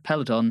Monster of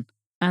Peladon,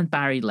 and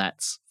Barry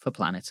Letts for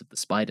Planet of the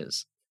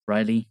Spiders.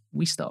 Riley,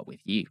 we start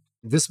with you.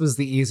 This was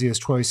the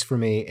easiest choice for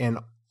me in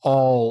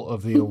all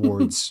of the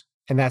awards,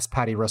 and that's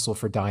Paddy Russell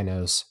for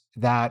Dinos.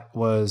 That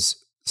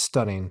was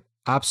stunning.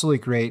 Absolutely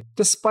great.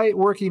 Despite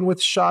working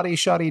with shoddy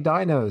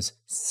dinos,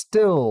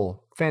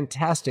 still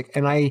fantastic.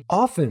 And I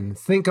often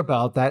think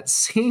about that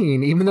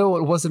scene, even though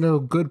it wasn't a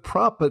good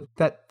prop, but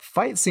that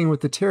fight scene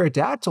with the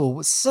pterodactyl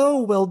was so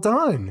well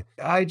done.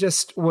 I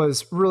just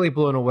was really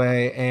blown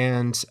away,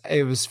 and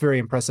it was very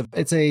impressive.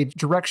 It's a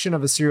direction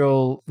of a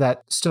serial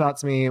that stood out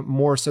to me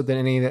more so than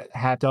any that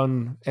had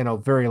done in a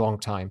very long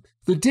time.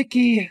 The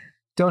Dickie,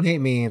 don't hate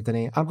me,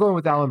 Anthony. I'm going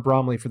with Alan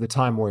Bromley for The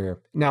Time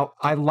Warrior. Now,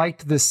 I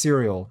liked this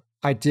serial.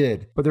 I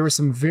did, but there were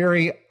some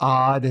very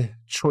odd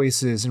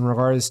choices in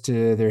regards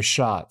to their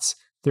shots.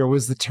 There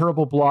was the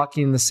terrible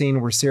blocking in the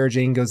scene where Sarah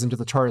Jane goes into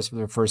the TARDIS for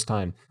the first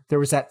time. There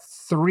was that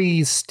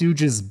Three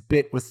Stooges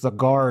bit with the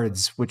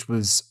guards, which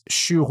was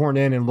shoehorned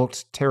in and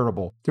looked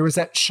terrible. There was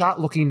that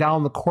shot looking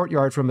down the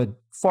courtyard from a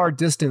far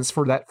distance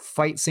for that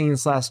fight scene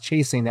 /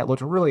 chasing that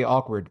looked really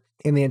awkward.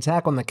 And the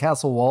attack on the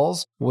castle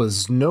walls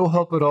was no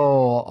help at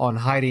all on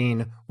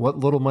hiding what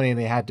little money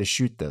they had to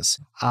shoot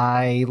this.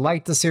 I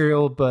liked the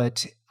serial,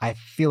 but I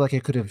feel like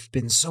it could have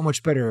been so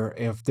much better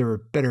if there were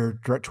better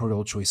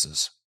directorial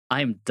choices.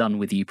 I'm done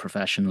with you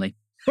professionally.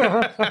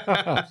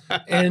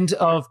 End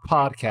of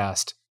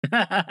podcast.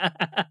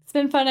 It's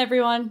been fun,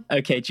 everyone.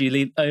 Okay,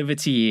 Julie, over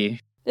to you.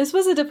 This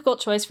was a difficult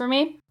choice for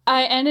me.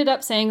 I ended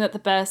up saying that the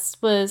best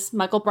was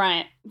Michael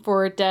Bryant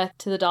for Death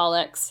to the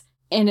Daleks.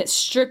 And it's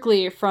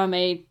strictly from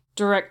a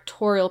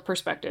directorial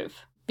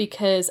perspective,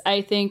 because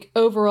I think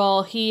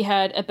overall he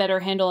had a better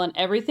handle on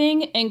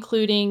everything,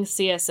 including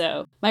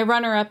CSO. My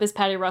runner-up is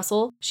Paddy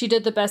Russell. She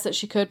did the best that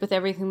she could with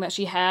everything that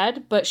she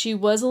had, but she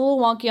was a little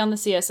wonky on the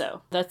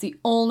CSO. That's the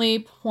only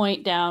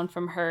point down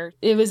from her.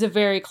 It was a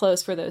very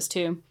close for those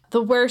two.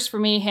 The worst for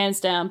me, hands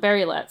down,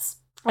 Barry Letts.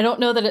 I don't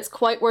know that it's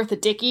quite worth a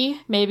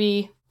Dickie,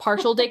 maybe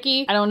partial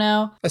Dickie, I don't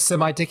know. A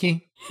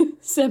semi-Dickie?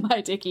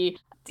 Semi-Dickie.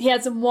 He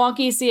had some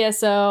wonky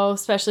CSO,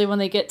 especially when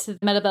they get to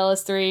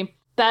Metabellus 3.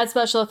 Bad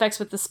special effects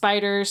with the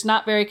spiders,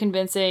 not very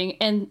convincing.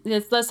 And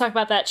let's talk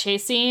about that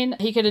chase scene.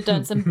 He could have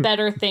done some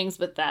better things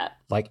with that.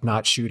 Like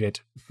not shoot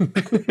it.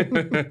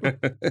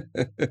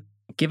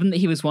 Given that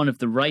he was one of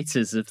the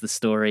writers of the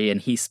story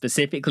and he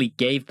specifically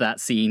gave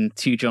that scene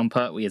to John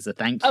Pertwee as a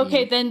thank you.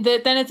 Okay, then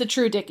it's a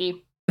true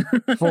Dickie.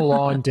 Full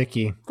on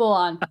Dickie. Full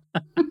on.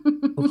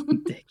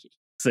 Dickie.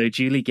 So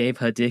Julie gave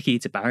her Dickie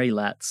to Barry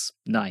Letts.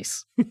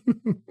 Nice.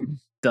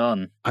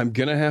 Done. I'm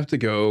going to have to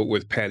go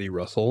with Paddy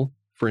Russell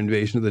for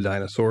Invasion of the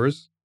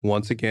Dinosaurs.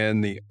 Once again,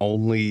 the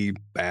only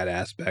bad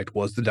aspect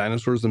was the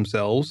dinosaurs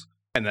themselves,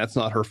 and that's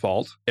not her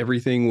fault.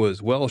 Everything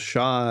was well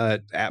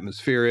shot,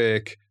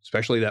 atmospheric,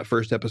 especially that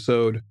first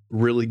episode.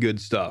 Really good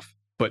stuff.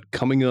 But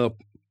coming up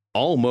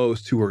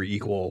almost to her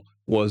equal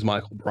was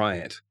Michael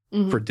Bryant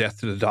for Death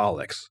to the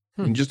Daleks.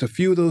 And just a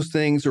few of those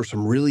things, there were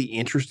some really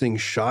interesting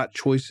shot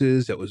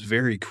choices that was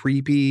very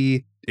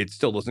creepy. It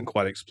still doesn't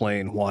quite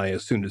explain why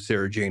as soon as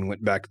Sarah Jane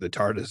went back to the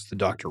TARDIS, the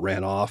Doctor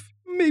ran off.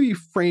 Maybe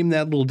frame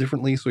that a little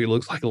differently so he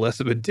looks like less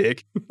of a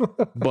dick.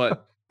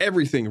 But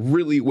everything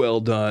really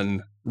well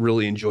done.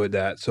 Really enjoyed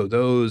that. So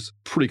those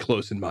pretty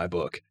close in my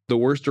book. The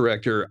worst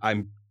director,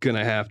 I'm going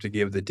to have to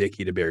give the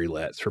Dickie to Barry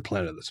Letts for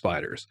Planet of the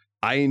Spiders.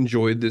 I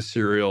enjoyed this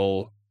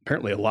serial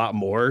apparently a lot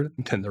more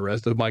than the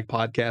rest of my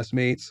podcast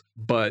mates,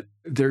 but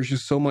there's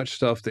just so much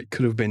stuff that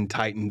could have been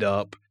tightened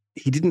up.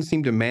 he didn't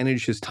seem to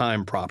manage his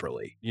time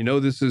properly. You know,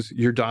 this is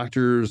your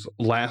doctor's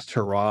last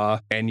hurrah,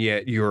 and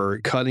yet you're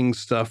cutting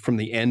stuff from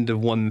the end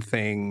of one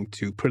thing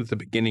to put at the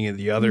beginning of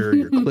the other.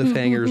 Your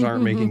cliffhangers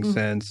aren't making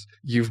sense.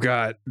 You've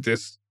got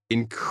this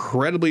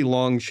incredibly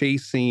long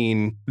chase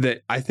scene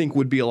that I think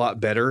would be a lot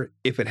better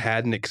if it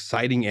had an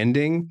exciting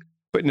ending.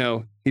 But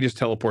no, he just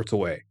teleports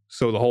away.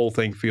 So the whole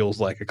thing feels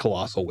like a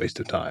colossal waste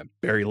of time.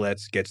 Barry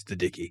Letts gets the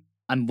Dickie.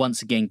 I'm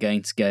once again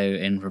going to go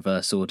in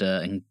reverse order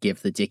and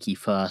give the Dickie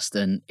first,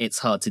 and it's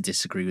hard to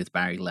disagree with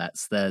Barry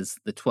Letts. There's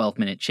the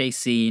 12-minute chase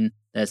scene,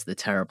 there's the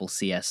terrible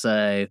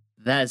CSO,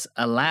 there's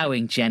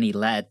allowing Jenny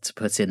Led to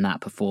put in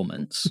that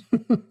performance.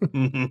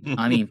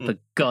 I mean, for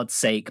God's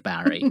sake,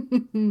 Barry.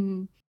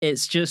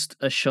 It's just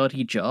a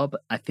shoddy job.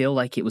 I feel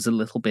like it was a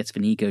little bit of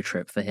an ego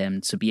trip for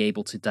him to be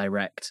able to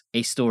direct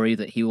a story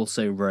that he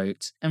also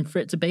wrote, and for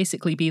it to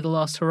basically be the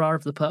last hurrah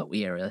of the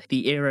Pertwee era,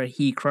 the era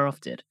he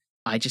crafted.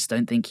 I just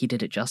don't think he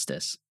did it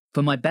justice.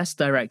 For my best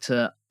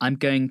director, I'm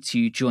going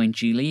to join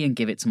Julie and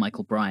give it to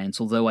Michael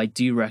Bryant, although I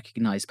do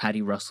recognize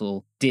Paddy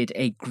Russell did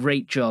a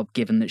great job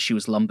given that she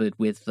was lumbered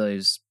with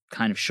those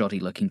kind of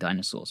shoddy-looking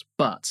dinosaurs.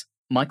 But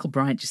Michael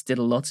Bryant just did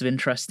a lot of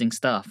interesting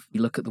stuff.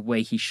 You look at the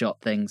way he shot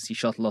things. He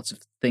shot a lot of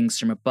things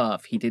from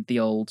above. He did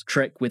the old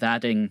trick with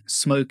adding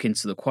smoke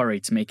into the quarry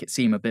to make it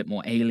seem a bit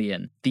more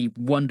alien. The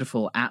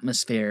wonderful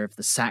atmosphere of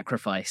the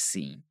sacrifice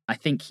scene. I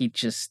think he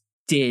just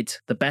did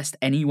the best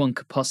anyone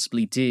could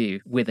possibly do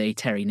with a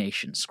Terry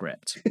Nation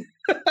script.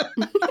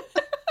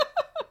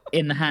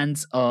 In the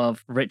hands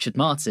of Richard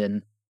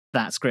Martin,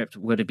 that script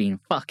would have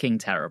been fucking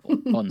terrible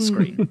on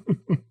screen.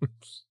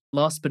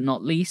 Last but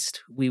not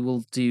least, we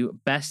will do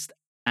best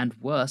and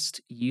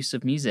worst use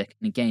of music.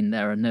 And again,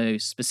 there are no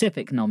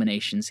specific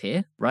nominations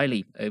here.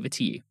 Riley, over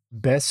to you.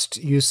 Best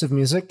use of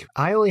music?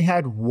 I only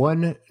had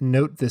one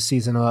note this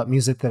season about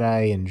music that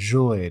I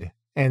enjoyed,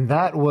 and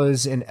that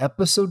was in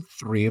episode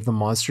 3 of The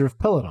Monster of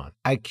Peladon.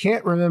 I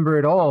can't remember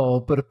it all,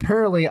 but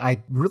apparently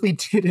I really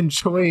did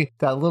enjoy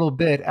that little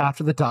bit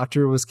after the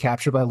Doctor was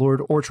captured by Lord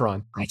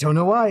Ortron. I don't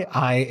know why.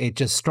 It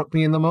just struck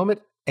me in the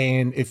moment,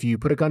 and if you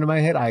put a gun to my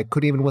head, I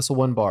couldn't even whistle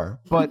one bar.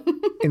 But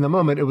in the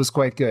moment, it was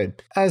quite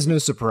good. As no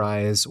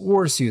surprise,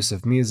 worst use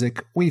of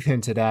music, we've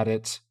hinted at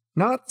it.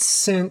 Not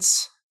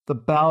since the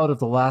Ballad of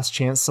the Last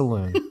Chance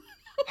Saloon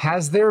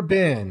has there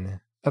been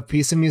a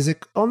piece of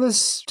music on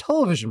this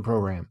television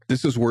program.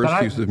 This is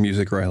worst use of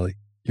music, Riley.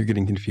 You're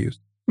getting confused.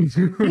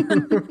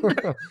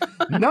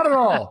 Not at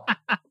all.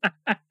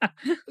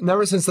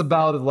 Never since the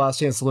Ballad of the Last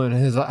Chance Saloon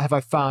have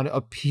I found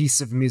a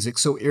piece of music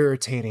so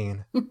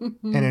irritating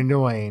and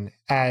annoying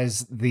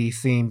as the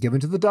theme given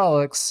to the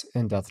Daleks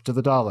in Death to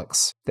the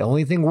Daleks. The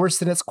only thing worse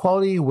than its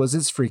quality was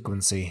its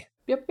frequency.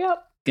 Yep.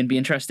 Going to be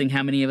interesting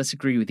how many of us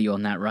agree with you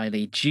on that,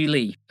 Riley.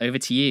 Julie, over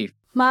to you.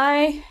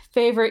 My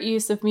favorite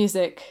use of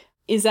music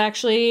is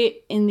actually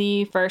in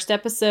the first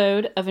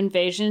episode of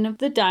Invasion of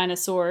the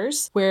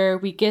Dinosaurs, where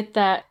we get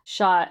that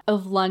shot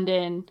of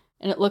London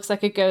and it looks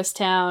like a ghost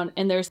town,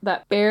 and there's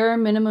that bare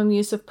minimum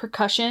use of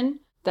percussion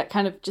that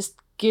kind of just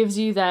gives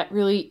you that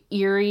really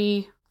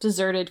eerie,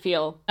 deserted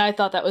feel. I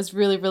thought that was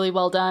really, really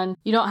well done.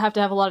 You don't have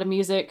to have a lot of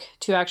music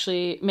to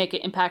actually make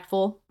it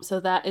impactful,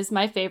 so that is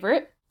my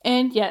favorite.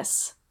 And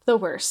yes, the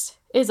worst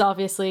is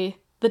obviously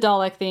the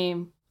Dalek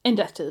theme in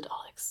Death to the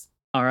Daleks.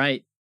 All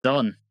right,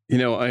 Don. You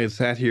know, I had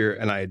sat here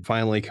and I had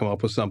finally come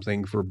up with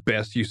something for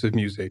best use of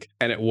music.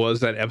 And it was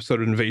that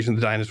episode of Invasion of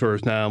the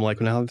Dinosaurs. Now I'm like,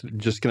 now they're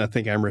just going to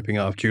think I'm ripping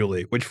off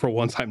Julie, which for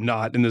once I'm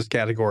not in this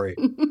category.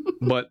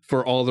 But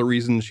for all the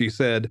reasons she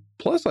said,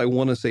 plus I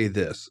want to say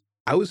this.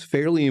 I was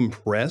fairly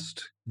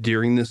impressed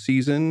during this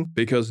season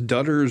because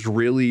Dutters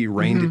really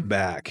reined it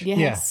back.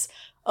 Yes.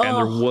 Yeah. And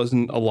there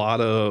wasn't a lot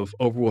of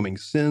overwhelming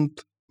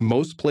synth.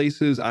 Most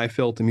places I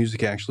felt the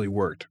music actually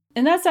worked.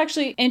 And that's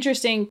actually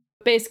interesting.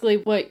 Basically,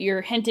 what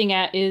you're hinting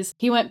at is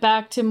he went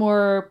back to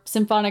more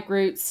symphonic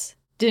roots,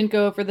 didn't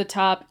go over the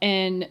top,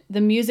 and the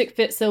music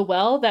fit so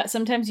well that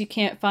sometimes you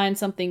can't find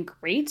something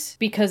great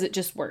because it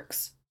just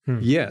works.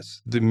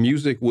 Yes, the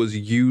music was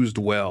used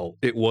well.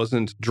 It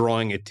wasn't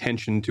drawing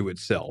attention to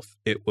itself.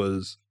 It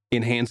was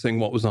enhancing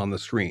what was on the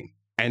screen.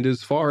 And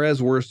as far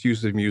as worst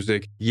use of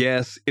music,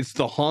 yes, it's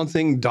the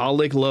haunting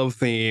Dalek love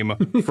theme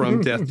from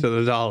Death to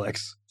the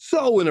Daleks.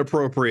 So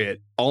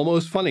inappropriate.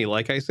 Almost funny,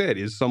 like I said,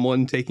 is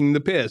someone taking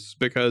the piss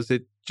because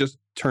it just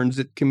turns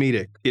it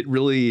comedic. It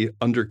really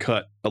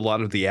undercut a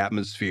lot of the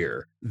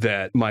atmosphere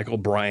that Michael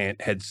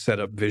Bryant had set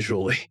up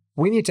visually.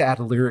 We need to add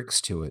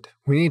lyrics to it.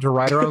 We need to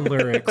write our own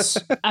lyrics.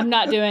 I'm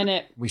not doing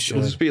it. We should.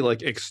 It'll just be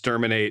like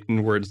exterminate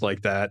and words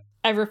like that.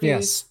 I refuse.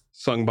 Yes.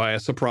 Sung by a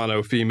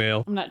soprano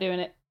female. I'm not doing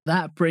it.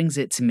 That brings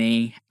it to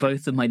me.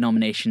 Both of my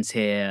nominations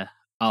here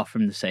are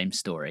from the same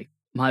story.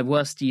 My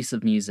worst use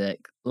of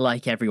music,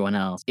 like everyone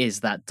else, is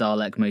that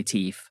Dalek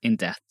motif in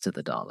Death to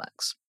the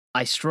Daleks.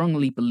 I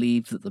strongly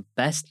believe that the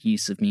best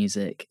use of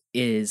music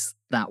is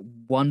that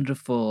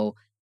wonderful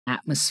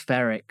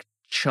atmospheric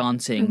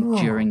chanting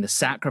during the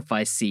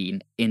sacrifice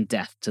scene in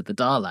Death to the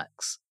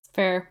Daleks.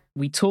 Fair.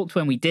 We talked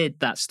when we did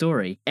that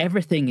story.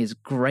 Everything is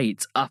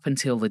great up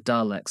until the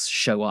Daleks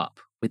show up.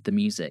 with the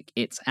music.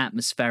 It's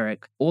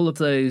atmospheric. All of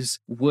those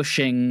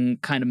whooshing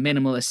kind of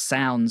minimalist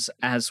sounds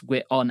as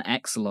we're on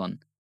Exelon.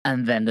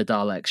 And then the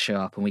Daleks show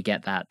up and we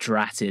get that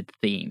dratted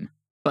theme.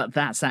 But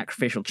that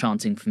sacrificial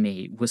chanting for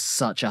me was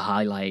such a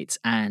highlight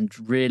and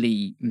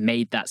really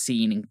made that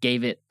scene and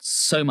gave it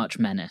so much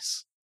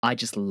menace. I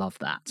just love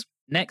that.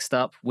 Next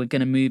up, we're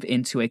going to move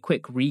into a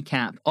quick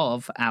recap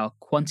of our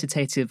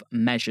quantitative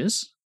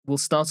measures. We'll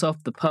start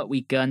off the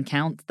Pertwee Gurn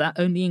count. That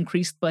only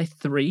increased by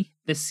 3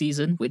 this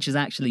season, which is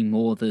actually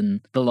more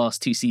than the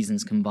last 2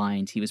 seasons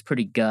combined. He was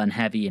pretty Gurn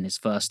heavy in his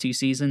first 2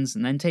 seasons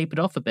and then tapered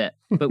off a bit.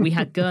 But we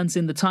had Gurns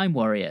in the Time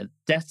Warrior,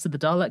 Death to the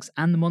Daleks,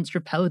 and the Monster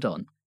of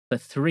Peladon. For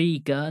 3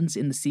 Gurns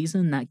in the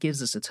season, that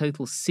gives us a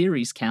total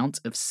series count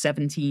of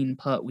 17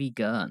 Pertwee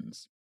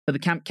Gurns. For the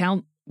camp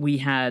count, we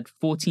had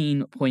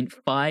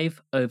 14.5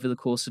 over the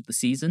course of the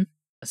season.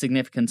 A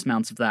significant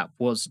amount of that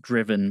was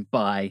driven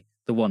by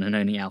the one and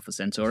only Alpha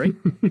Centauri.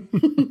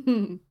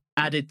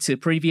 Added to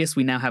previous,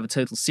 we now have a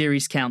total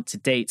series count to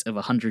date of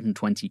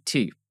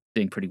 122.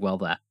 Doing pretty well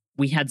there.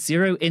 We had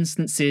 0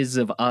 instances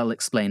of I'll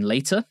explain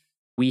later.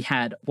 We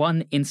had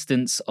 1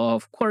 instance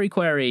of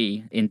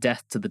Query in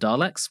Death to the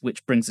Daleks,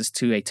 which brings us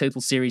to a total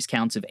series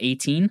count of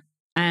 18.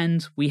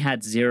 And we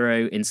had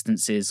 0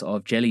 instances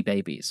of Jelly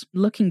Babies.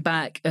 Looking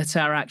back at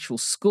our actual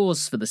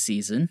scores for the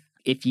season,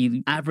 if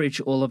you average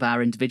all of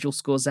our individual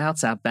scores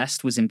out, our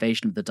best was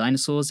Invasion of the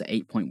Dinosaurs at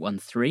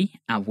 8.13.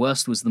 Our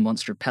worst was The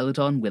Monster of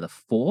Peladon with a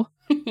 4.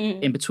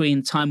 In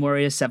between, Time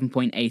Warrior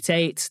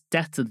 7.88,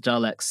 Death to the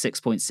Daleks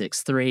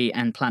 6.63,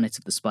 and Planet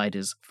of the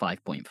Spiders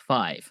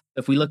 5.5.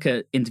 If we look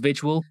at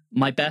individual,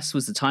 my best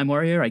was the Time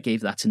Warrior, I gave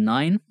that a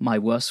 9. My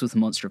worst was The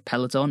Monster of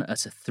Peladon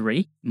at a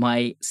 3.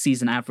 My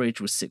season average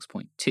was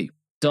 6.2.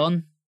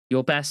 Don,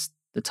 your best,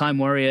 the Time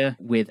Warrior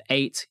with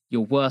 8.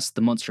 Your worst,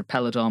 The Monster of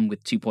Peladon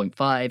with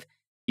 2.5.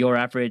 Your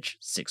average,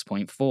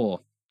 6.4.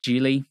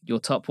 Julie, your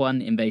top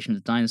one, Invasion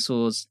of the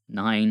Dinosaurs,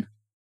 9.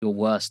 Your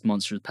worst,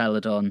 Monster of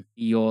Peladon.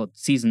 Your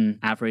season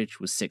average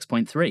was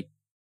 6.3.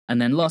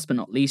 And then last but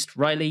not least,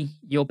 Riley,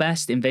 your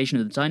best, Invasion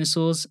of the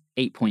Dinosaurs,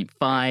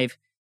 8.5.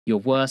 Your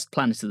worst,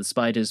 Planet of the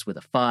Spiders with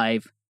a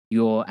 5.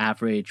 Your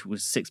average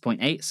was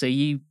 6.8. So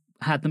you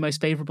had the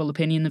most favorable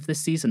opinion of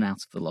this season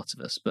out of the lot of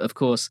us. But of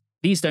course,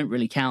 these don't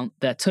really count.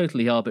 They're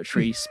totally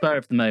arbitrary, spur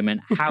of the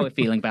moment, how we're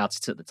feeling about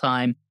it at the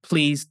time.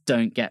 Please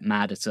don't get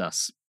mad at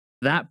us.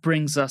 That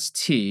brings us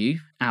to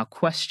our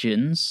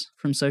questions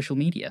from social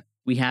media.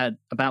 We had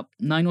about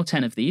 9 or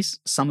 10 of these.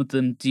 Some of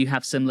them do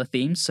have similar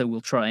themes, so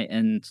we'll try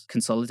and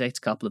consolidate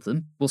a couple of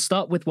them. We'll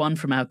start with one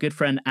from our good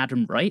friend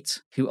Adam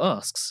Wright, who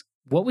asks,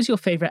 what was your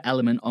favourite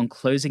element on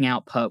closing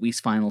out Pertwee's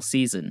final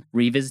season?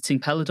 Revisiting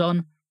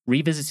Peladon,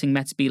 revisiting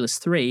Metebelis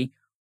 3,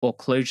 or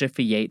closure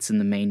for Yates and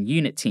the main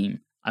unit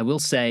team? I will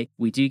say,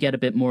 we do get a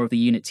bit more of the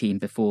unit team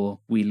before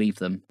we leave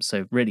them,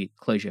 so really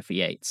closure for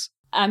Yates.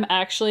 I'm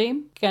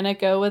actually gonna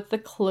go with the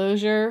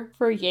closure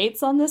for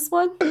Yates on this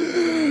one.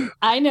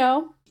 I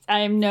know I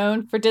am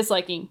known for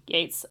disliking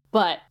Yates,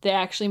 but they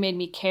actually made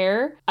me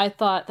care. I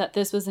thought that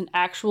this was an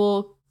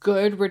actual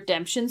good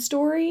redemption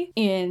story,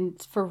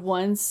 and for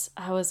once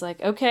I was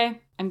like,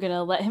 okay, I'm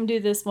gonna let him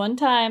do this one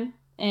time,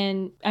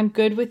 and I'm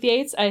good with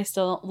Yates. I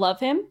still don't love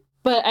him,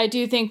 but I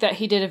do think that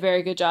he did a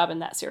very good job in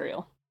that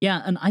serial.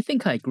 Yeah, and I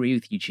think I agree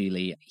with you,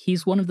 Julie.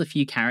 He's one of the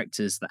few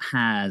characters that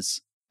has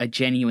a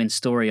genuine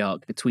story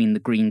arc between the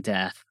Green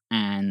Death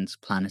and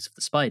Planet of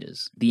the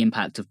Spiders. The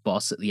impact of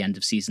Boss at the end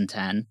of season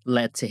 10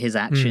 led to his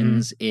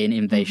actions in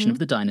Invasion of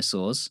the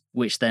Dinosaurs,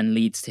 which then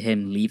leads to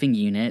him leaving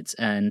UNIT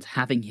and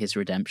having his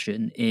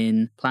redemption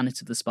in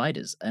Planet of the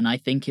Spiders. And I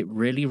think it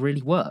really,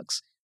 really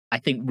works. I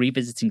think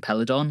revisiting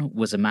Peladon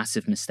was a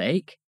massive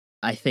mistake.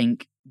 I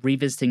think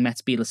revisiting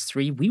Metebelis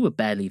 3, we were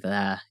barely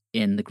there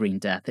in the Green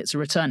Death. It's a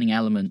returning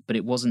element, but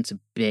it wasn't a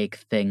big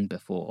thing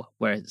before,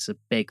 whereas it's a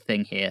big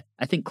thing here.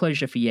 I think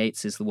closure for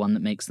Yates is the one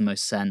that makes the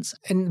most sense.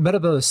 And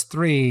Metebelis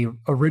 3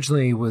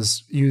 originally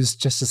was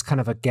used just as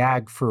kind of a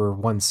gag for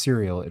one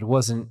serial. It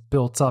wasn't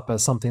built up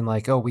as something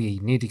like, oh, we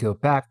need to go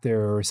back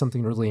there or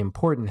something really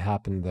important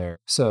happened there.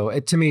 So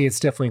to me, it's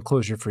definitely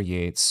closure for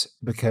Yates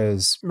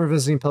because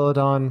revisiting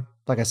Peladon,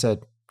 like I said,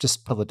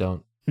 just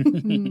Peladon.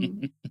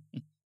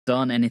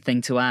 Don,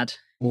 anything to add?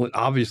 Well, it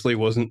obviously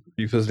wasn't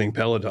revisiting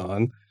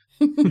Peladon.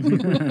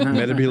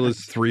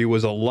 Metebelis 3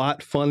 was a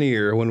lot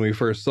funnier when we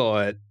first saw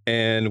it,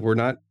 and we're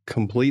not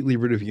completely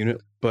rid of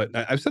UNIT, but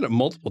I've said it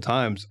multiple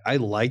times. I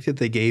liked that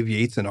they gave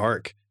Yates an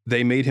arc.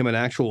 They made him an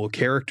actual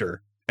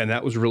character, and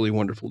that was really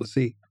wonderful to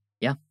see.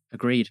 Yeah,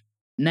 agreed.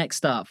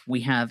 Next up,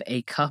 we have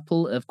a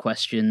couple of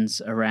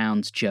questions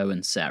around Joe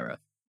and Sarah.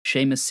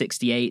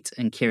 Seamus68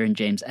 and Kieran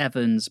James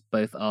Evans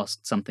both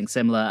asked something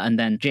similar, and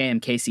then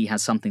JM Casey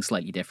has something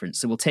slightly different.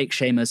 So we'll take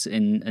Seamus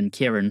and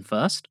Kieran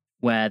first,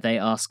 where they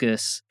ask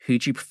us, who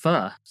do you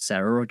prefer,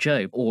 Sarah or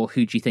Joe? Or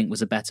who do you think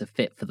was a better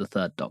fit for the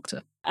Third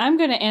Doctor? I'm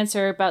going to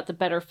answer about the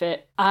better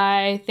fit.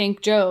 I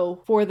think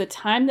Joe, for the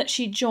time that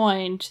she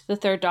joined the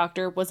Third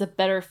Doctor, was a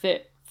better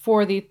fit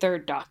for the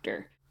Third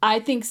Doctor. I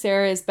think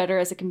Sarah is better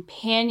as a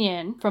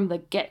companion from the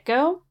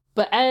get-go.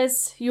 But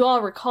as you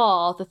all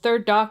recall, the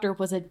Third Doctor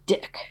was a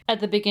dick at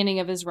the beginning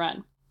of his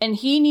run. And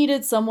he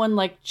needed someone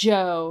like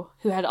Jo,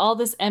 who had all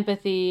this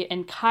empathy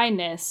and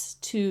kindness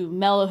to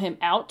mellow him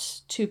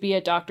out to be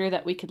a Doctor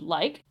that we could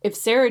like. If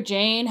Sarah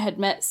Jane had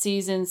met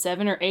season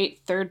 7 or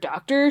 8 Third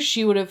Doctor,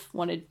 she would have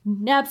wanted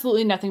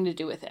absolutely nothing to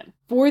do with him.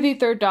 For the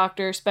Third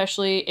Doctor,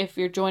 especially if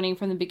you're joining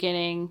from the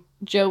beginning,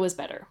 Jo was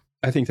better.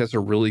 I think that's a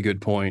really good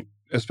point,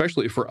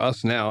 especially for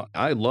us now.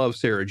 I love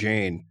Sarah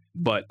Jane,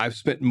 but I've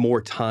spent more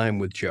time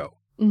with Jo.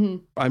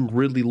 Mm-hmm. I'm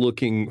really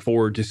looking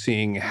forward to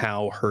seeing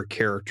how her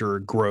character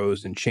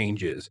grows and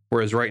changes.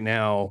 Whereas right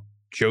now,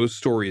 Jo's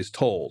story is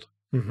told.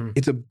 Mm-hmm.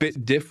 It's a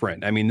bit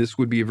different. I mean, this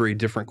would be a very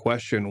different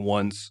question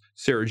once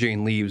Sarah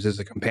Jane leaves as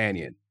a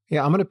companion.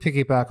 Yeah, I'm going to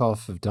piggyback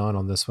off of Don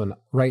on this one.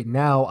 Right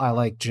now, I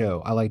like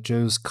Jo. I like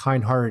Jo's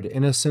kind-hearted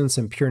innocence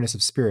and pureness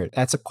of spirit.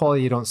 That's a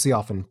quality you don't see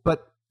often.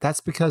 But that's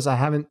because I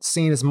haven't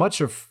seen as much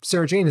of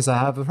Sarah Jane as I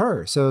have of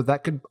her. So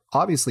that could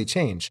obviously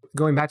change.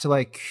 Going back to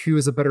like who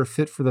is a better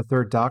fit for the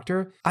Third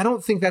Doctor, I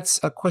don't think that's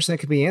a question that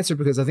could be answered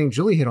because I think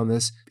Julie hit on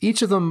this.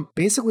 Each of them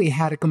basically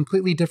had a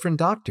completely different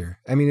Doctor.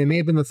 I mean, it may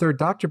have been the Third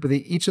Doctor, but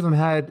each of them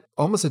had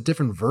almost a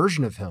different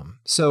version of him.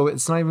 So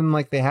it's not even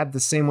like they had the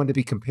same one to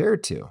be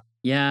compared to.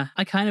 Yeah,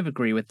 I kind of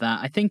agree with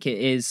that. I think it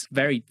is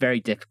very, very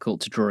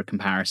difficult to draw a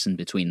comparison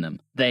between them.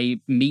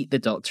 They meet the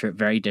Doctor at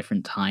very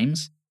different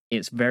times.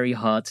 It's very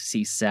hard to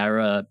see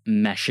Sarah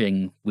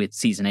meshing with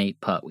season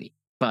 8 Pertwee.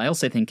 But I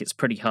also think it's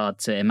pretty hard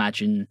to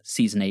imagine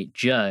season 8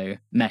 Jo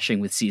meshing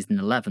with season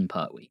 11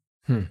 Pertwee.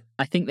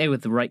 I think they were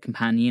the right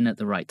companion at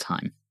the right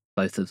time,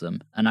 both of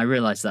them. And I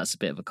realize that's a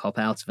bit of a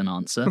cop-out of an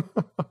answer.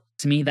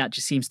 To me, that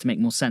just seems to make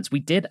more sense. We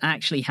did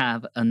actually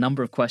have a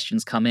number of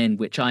questions come in,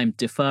 which I'm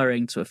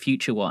deferring to a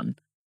future one,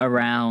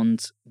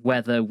 around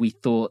whether we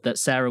thought that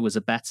Sarah was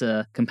a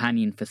better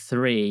companion for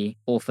 3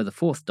 or for the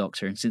Fourth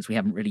Doctor. And since we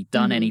haven't really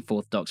done any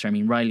Fourth Doctor, I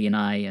mean, Riley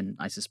and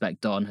I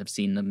suspect Don have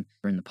seen them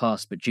in the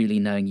past, but Julie,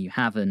 knowing you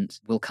haven't,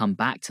 we'll come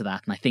back to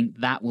that. And I think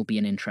that will be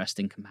an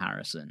interesting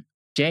comparison.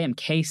 J.M.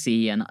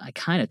 Casey, and I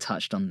kind of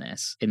touched on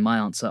this in my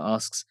answer,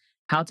 asks,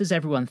 how does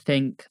everyone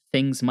think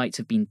things might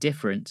have been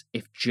different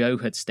if Jo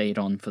had stayed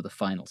on for the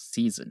final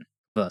season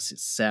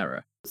versus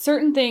Sarah?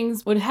 Certain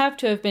things would have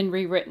to have been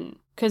rewritten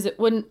because it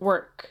wouldn't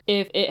work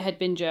if it had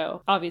been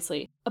Jo,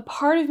 obviously. A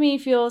part of me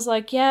feels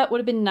like, yeah, it would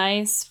have been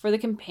nice for the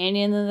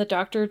companion and the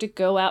Doctor to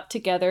go out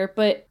together,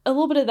 but a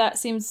little bit of that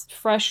seems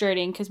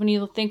frustrating because when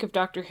you think of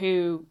Doctor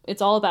Who,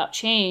 it's all about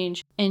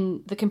change,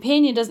 and the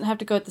companion doesn't have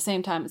to go at the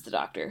same time as the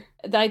Doctor.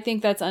 I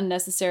think that's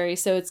unnecessary,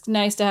 so it's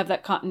nice to have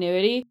that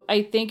continuity.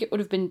 I think it would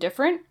have been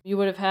different. You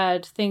would have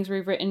had things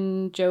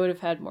rewritten, Jo would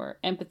have had more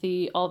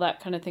empathy, all that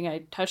kind of thing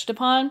I touched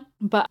upon,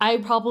 but I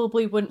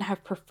probably wouldn't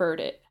have preferred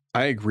it.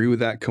 I agree with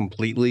that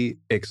completely,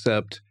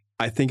 except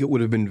I think it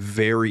would have been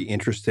very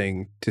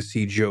interesting to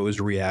see Jo's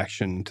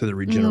reaction to the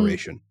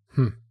regeneration.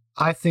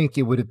 I think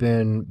it would have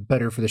been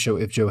better for the show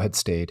if Jo had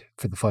stayed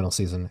for the final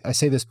season. I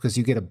say this because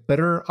you get a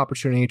better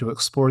opportunity to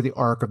explore the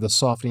arc of the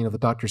softening of the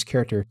Doctor's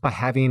character by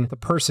having the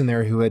person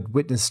there who had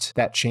witnessed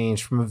that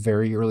change from a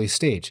very early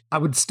stage. I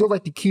would still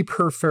like to keep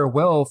her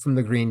farewell from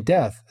the Green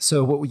Death.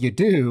 So what would you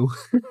do?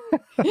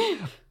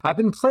 I've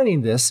been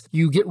planning this.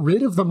 You get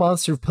rid of the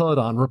monster of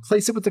Peladon,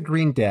 replace it with the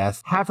Green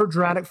Death, have her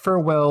dramatic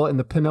farewell in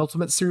the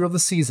penultimate serial of the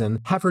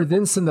season, have her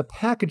then send the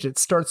package that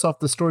starts off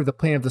the story of the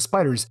Planet of the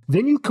Spiders.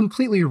 Then you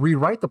completely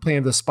rewrite the Planet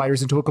of the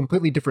Spiders into a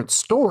completely different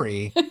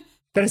story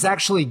that is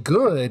actually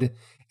good,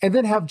 and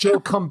then have Jo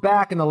come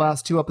back in the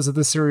last 2 episodes of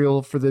the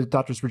serial for the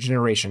Doctor's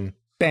regeneration.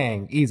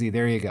 Bang, easy,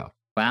 there you go.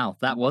 Wow,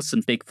 that was some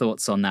big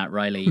thoughts on that,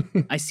 Riley.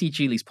 I see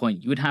Julie's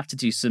point. You would have to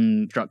do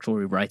some structural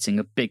rewriting.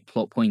 A big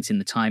plot point in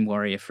The Time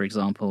Warrior, for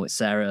example, where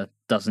Sarah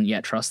doesn't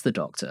yet trust the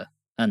Doctor.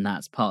 And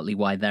that's partly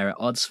why they're at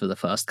odds for the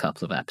first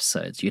couple of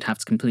episodes. You'd have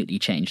to completely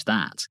change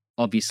that.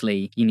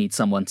 Obviously, you need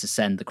someone to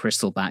send the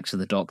crystal back to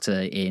the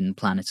Doctor in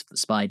Planet of the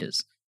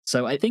Spiders.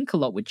 So I think a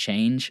lot would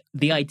change.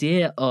 The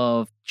idea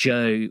of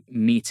Jo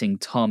meeting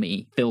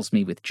Tommy fills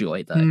me with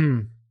joy,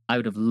 though. I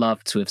would have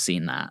loved to have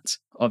seen that.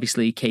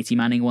 Obviously, Katie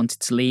Manning wanted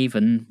to leave,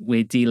 and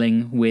we're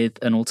dealing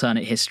with an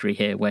alternate history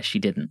here where she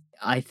didn't.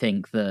 I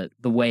think that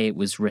the way it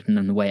was written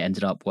and the way it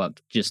ended up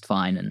worked just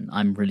fine, and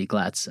I'm really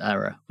glad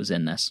Sarah was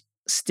in this.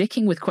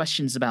 Sticking with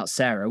questions about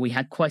Sarah, we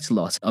had quite a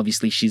lot.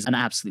 Obviously, she's an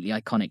absolutely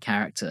iconic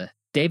character.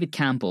 David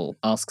Campbell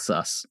asks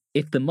us,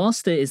 if the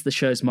Master is the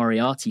show's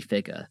Moriarty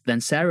figure,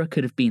 then Sarah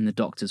could have been the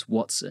Doctor's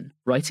Watson,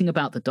 writing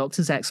about the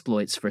Doctor's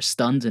exploits for a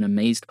stunned and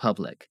amazed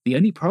public. The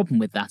only problem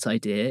with that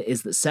idea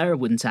is that Sarah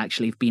wouldn't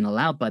actually have been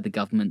allowed by the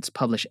government to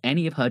publish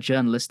any of her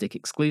journalistic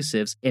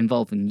exclusives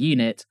involving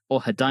UNIT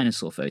or her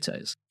dinosaur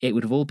photos. It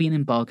would have all been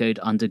embargoed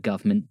under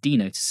government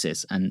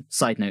D-notices. And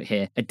side note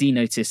here, a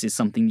D-notice is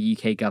something the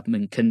UK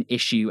government can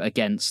issue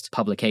against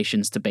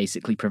publications to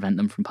basically prevent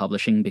them from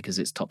publishing because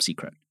it's top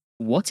secret.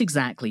 What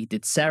exactly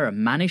did Sarah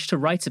manage to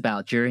write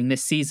about during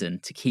this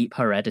season to keep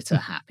her editor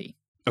happy?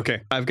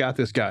 Okay, I've got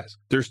this, guys.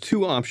 There's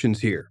 2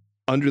 options here.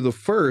 Under the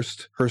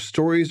first, her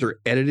stories are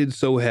edited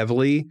so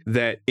heavily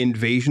that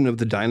Invasion of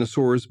the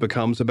Dinosaurs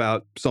becomes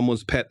about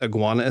someone's pet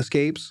iguana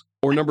escapes.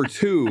 Or number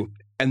 2,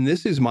 and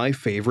this is my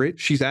favorite,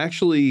 she's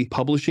actually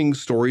publishing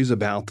stories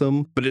about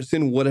them, but it's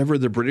in whatever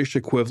the British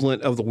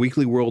equivalent of the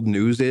Weekly World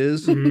News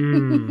is.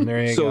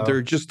 There you So go.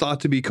 they're just thought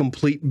to be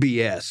complete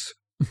BS.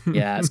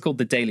 Yeah, it's called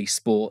the Daily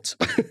Sport.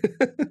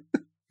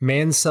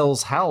 Man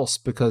sells house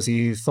because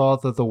he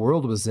thought that the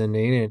world was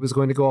ending and was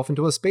going to go off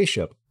into a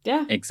spaceship.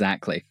 Yeah.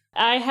 Exactly.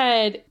 I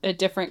had a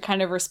different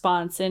kind of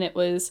response, and it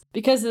was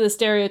because of the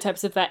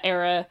stereotypes of that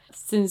era.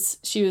 Since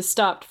she was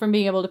stopped from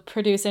being able to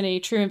produce any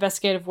true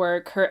investigative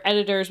work, her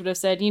editors would have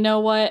said, you know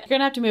what, you're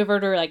gonna have to move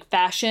over to like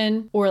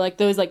fashion or like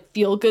those like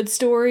feel-good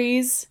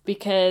stories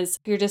because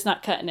you're just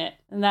not cutting it.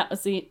 And that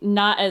was the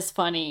not as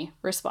funny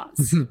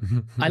response.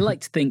 I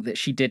like to think that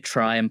she did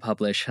try and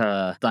publish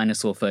her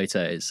dinosaur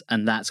photos,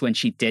 and that's when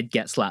she did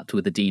get slapped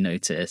with a D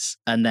notice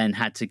and then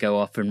had to go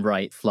off and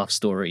write fluff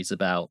stories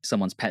about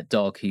someone's pet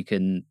dog who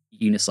can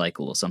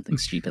unicycle or something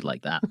stupid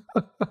like that.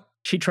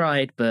 She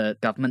tried,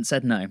 but government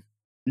said no.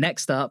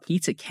 Next up,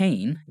 Peter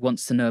Kane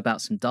wants to know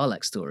about some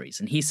Dalek stories,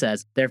 and he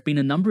says, there have been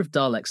a number of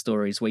Dalek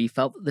stories where you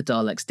felt that the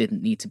Daleks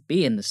didn't need to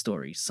be in the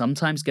story,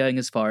 sometimes going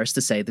as far as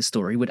to say the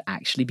story would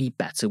actually be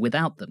better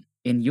without them.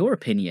 In your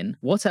opinion,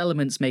 what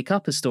elements make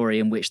up a story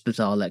in which the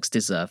Daleks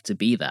deserve to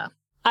be there?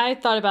 I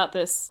thought about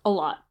this a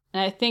lot,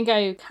 and I think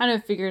I kind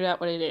of figured out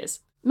what it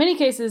is. In many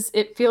cases,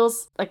 it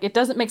feels like it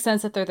doesn't make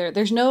sense that they're there.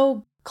 There's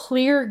no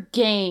clear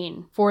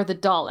gain for the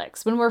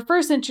Daleks. When we're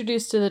first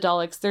introduced to the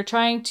Daleks, they're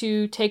trying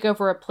to take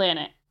over a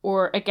planet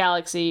or a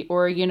galaxy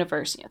or a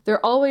universe.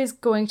 They're always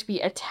going to be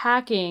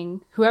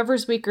attacking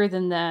whoever's weaker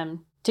than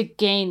them to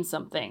gain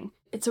something.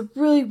 It's a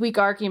really weak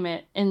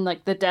argument in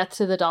like the Death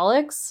to the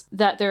Daleks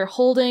that they're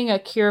holding a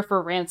cure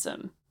for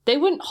ransom. They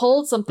wouldn't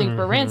hold something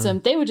for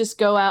ransom. They would just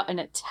go out and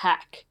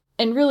attack.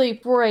 And really,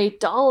 for a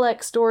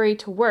Dalek story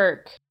to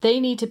work, they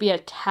need to be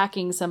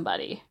attacking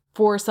somebody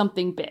for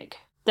something big.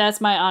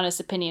 That's my honest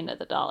opinion of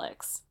the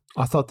Daleks.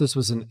 I thought this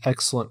was an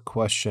excellent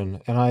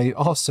question, and I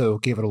also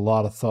gave it a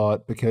lot of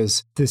thought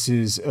because this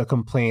is a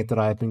complaint that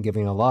I've been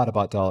giving a lot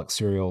about Dalek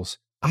serials.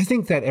 I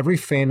think that every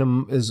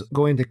fandom is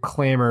going to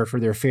clamor for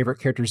their favorite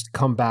characters to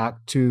come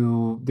back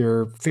to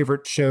their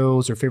favorite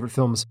shows or favorite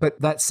films, but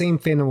that same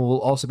fandom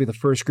will also be the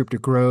first group to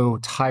grow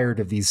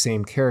tired of these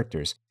same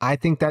characters. I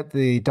think that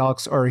the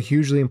Daleks are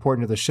hugely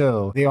important to the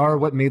show. They are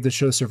what made the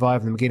show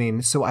survive in the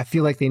beginning, so I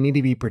feel like they need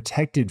to be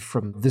protected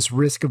from this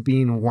risk of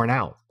being worn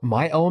out.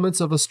 My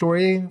elements of a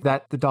story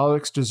that the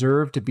Daleks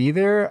deserve to be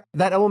there,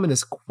 that element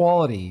is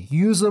quality.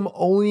 Use them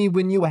only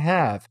when you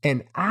have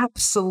an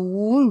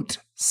absolute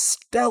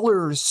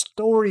stellar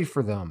story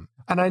for them.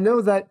 And I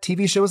know that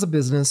TV show is a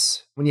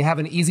business. When you have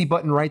an easy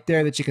button right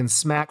there that you can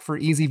smack for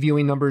easy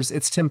viewing numbers,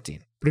 it's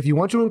tempting. But if you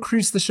want to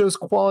increase the show's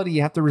quality,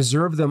 you have to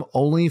reserve them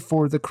only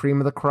for the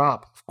cream of the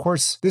crop. Of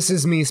course, this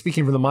is me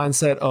speaking from the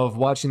mindset of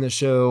watching the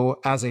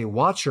show as a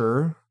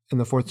watcher in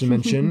the fourth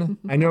dimension.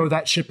 I know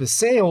that ship has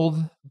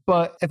sailed,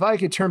 but if I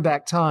could turn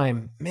back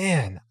time,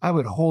 man, I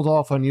would hold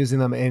off on using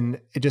them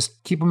and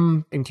just keep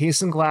them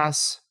encased in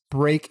glass,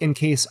 break in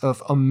case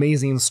of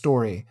amazing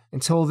story.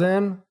 Until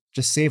then,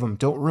 just save them.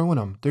 Don't ruin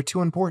them. They're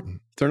too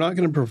important. They're not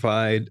going to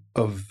provide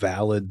a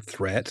valid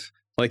threat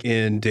like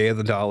in Day of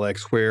the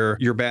Daleks, where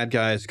your bad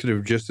guys could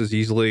have just as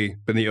easily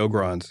been the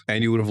Ogrons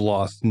and you would have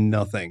lost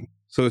nothing.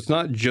 So it's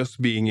not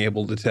just being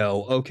able to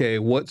tell, okay,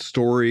 what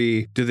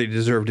story do they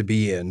deserve to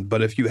be in?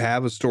 But if you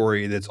have a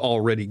story that's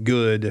already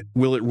good,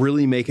 will it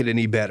really make it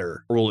any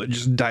better? Or will it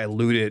just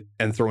dilute it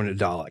and throw in a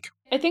Dalek?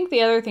 I think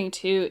the other thing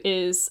too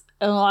is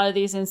in a lot of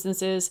these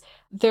instances,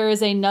 there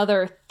is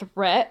another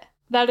threat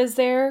that is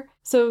there.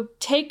 So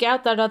take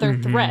out that other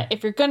threat.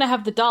 If you're going to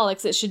have the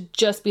Daleks, it should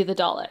just be the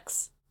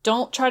Daleks.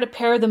 Don't try to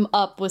pair them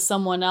up with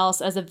someone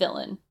else as a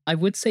villain. I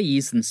would say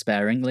use them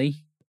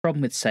sparingly.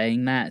 Problem with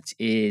saying that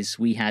is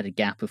we had a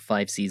gap of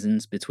 5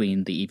 seasons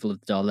between The Evil of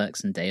the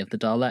Daleks and Day of the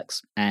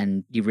Daleks,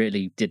 and you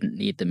really didn't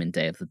need them in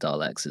Day of the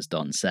Daleks, as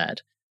Don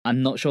said.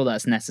 I'm not sure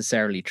that's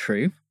necessarily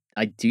true.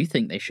 I do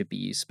think they should be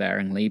used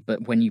sparingly,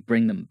 but when you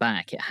bring them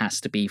back, it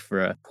has to be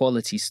for a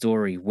quality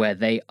story where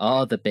they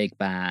are the big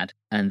bad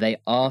and they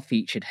are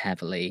featured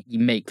heavily. You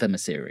make them a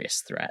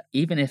serious threat.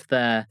 Even if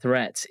their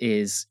threat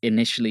is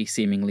initially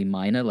seemingly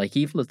minor, like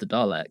Evil of the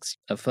Daleks,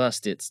 at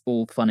first it's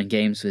all fun and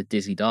games with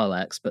dizzy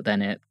Daleks, but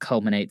then it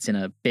culminates in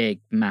a big,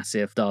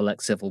 massive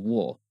Dalek civil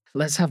war.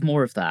 Let's have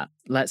more of that.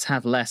 Let's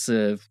have less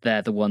of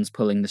they're the ones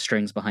pulling the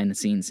strings behind the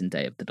scenes in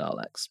Day of the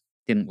Daleks.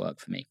 Didn't work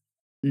for me.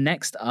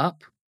 Next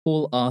up,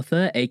 Paul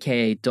Arthur,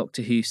 aka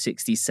Doctor Who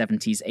 60s,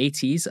 70s,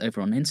 80s, over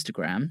on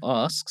Instagram,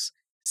 asks,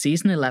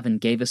 Season 11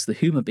 gave us the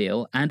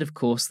Whomobile, and of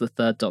course the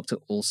third Doctor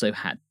also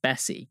had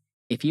Bessie.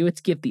 If you were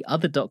to give the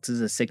other Doctors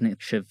a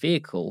signature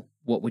vehicle,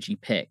 what would you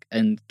pick?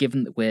 And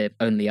given that we're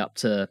only up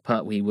to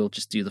Pertwee, we'll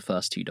just do the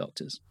first 2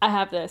 Doctors. I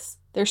have this.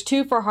 There's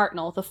 2 for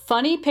Hartnell. The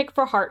funny pick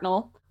for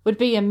Hartnell would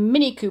be a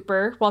Mini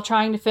Cooper while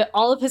trying to fit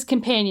all of his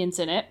companions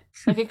in it,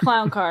 like a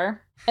clown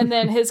car. And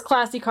then his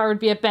classy car would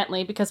be a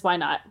Bentley, because why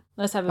not?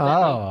 Let's have a Bentley.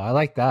 Oh, I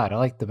like that. I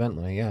like the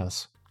Bentley,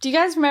 yes. Do you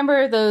guys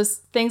remember those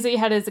things that you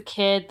had as a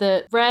kid?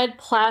 The red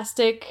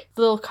plastic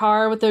little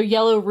car with the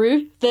yellow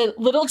roof? The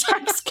Little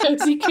Tikes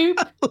Cozy Coupe?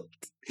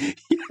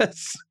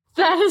 Yes.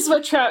 That is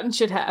what Troughton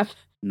should have.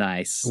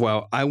 Nice.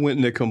 Wow, I went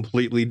in a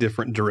completely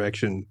different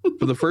direction.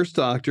 For the first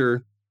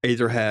Doctor,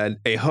 either had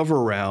a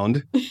hover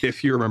round,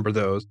 if you remember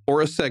those,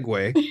 or a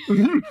Segway.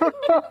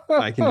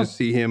 I can just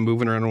see him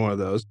moving around on one of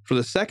those. For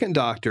the second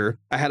Doctor,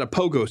 I had a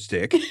pogo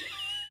stick,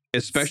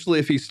 especially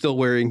if he's still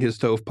wearing his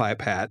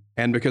stovepipe hat.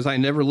 And because I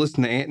never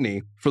listened to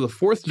Anthony, for the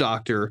fourth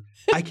Doctor,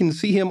 I can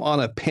see him on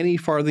a penny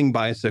farthing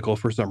bicycle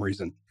for some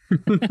reason.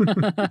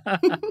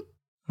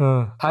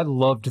 I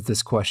loved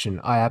this question.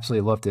 I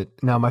absolutely loved it.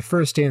 Now, my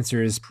first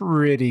answer is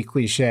pretty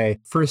cliche.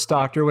 First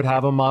Doctor would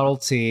have a Model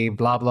T,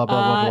 blah, blah,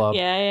 blah, blah, blah.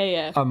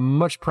 Yeah. I'm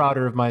much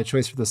prouder of my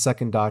choice for the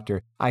second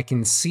Doctor. I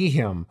can see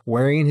him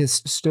wearing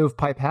his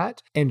stovepipe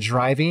hat and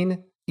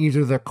driving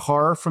either the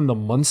car from the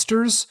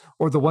Munsters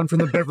or the one from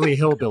the Beverly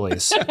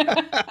Hillbillies.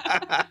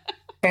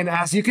 And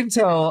as you can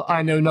tell,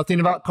 I know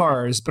nothing about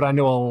cars, but I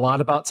know a lot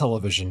about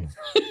television.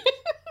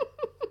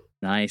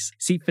 Nice.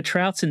 See, for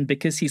Troughton,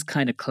 because he's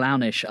kind of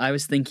clownish, I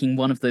was thinking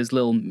one of those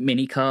little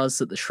mini cars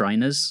that the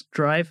Shriners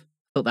drive.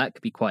 Thought that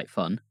could be quite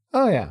fun.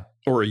 Oh, yeah.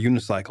 Or a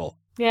unicycle.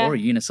 Yeah. Or a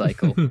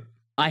unicycle.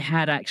 I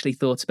had actually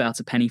thought about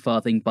a penny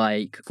farthing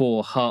bike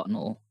for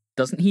Hartnell.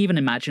 Doesn't he even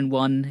imagine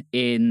one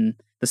in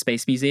the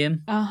Space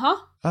Museum? Uh-huh.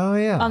 Oh,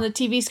 yeah. On the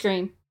TV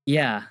screen.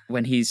 Yeah,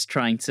 when he's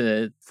trying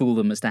to fool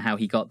them as to how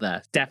he got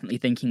there. Definitely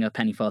thinking a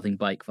penny farthing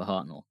bike for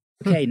Hartnell.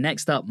 Okay,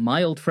 next up,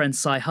 my old friend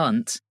Cy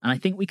Hunt. And I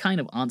think we kind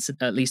of answered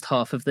at least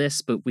half of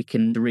this, but we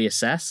can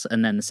reassess,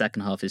 and then the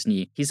second half is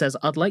new. He says,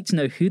 I'd like to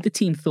know who the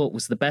team thought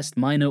was the best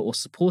minor or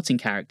supporting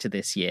character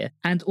this year,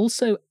 and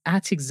also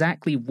at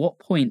exactly what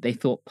point they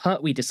thought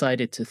Pertwee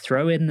decided to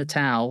throw in the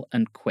towel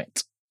and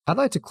quit. I'd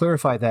like to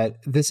clarify that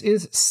this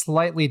is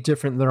slightly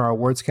different than our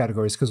awards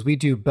categories because we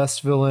do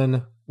best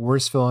villain,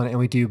 worst villain, and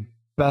we do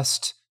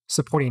best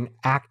supporting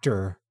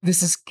actor.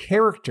 This is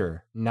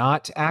character,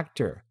 not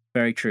actor.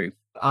 Very true.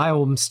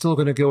 I'm still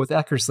going to go with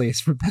Eckersley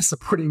for best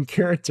supporting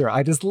character.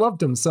 I just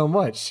loved him so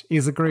much.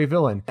 He's a great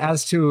villain.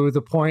 As to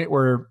the point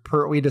where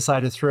Pertwee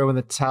decided to throw in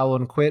the towel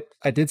and quit,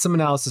 I did some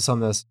analysis on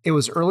this. It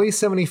was early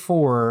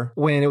 74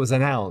 when it was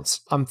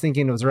announced. I'm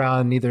thinking it was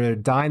around either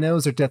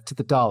Dinos or Death to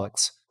the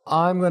Daleks.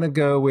 I'm going to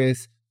go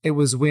with it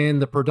was when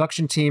the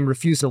production team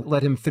refused to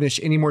let him finish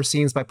any more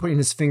scenes by putting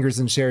his fingers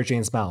in Sarah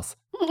Jane's mouth.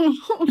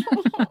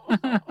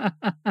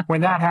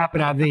 When that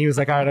happened, I think he was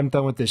like, all right, I'm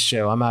done with this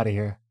show. I'm out of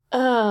here.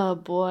 Oh,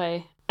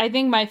 boy. I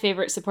think my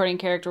favorite supporting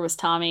character was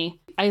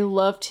Tommy. I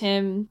loved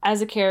him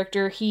as a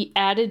character. He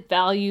added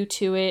value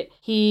to it.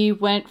 He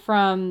went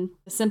from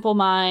a simple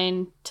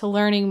mind to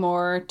learning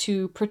more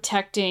to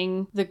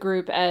protecting the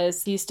group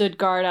as he stood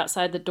guard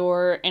outside the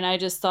door. And I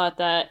just thought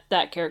that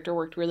that character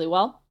worked really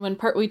well. When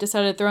Pertwee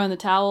decided to throw in the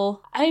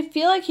towel, I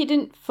feel like he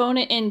didn't phone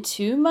it in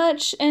too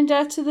much in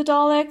Death to the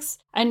Daleks.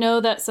 I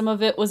know that some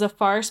of it was a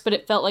farce, but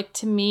it felt like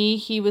to me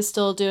he was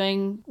still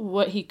doing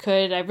what he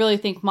could. I really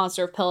think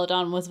Monster of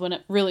Peladon was when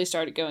it really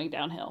started going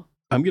downhill.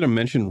 I'm going to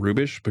mention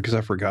Rubish because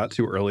I forgot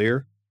to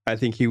earlier. I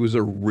think he was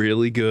a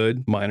really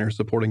good minor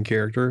supporting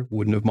character.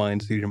 Wouldn't have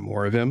minded seeing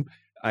more of him.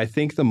 I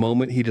think the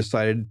moment he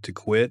decided to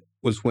quit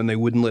was when they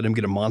wouldn't let him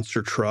get a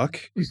monster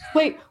truck.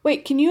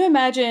 Wait, can you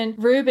imagine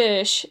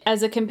Rubish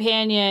as a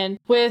companion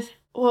with,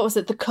 what was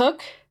it, the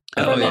cook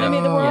from yeah. Enemy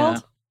of the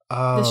World?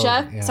 Oh, The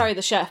chef? yeah. Sorry,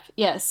 the chef.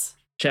 Yes.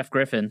 Chef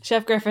Griffin.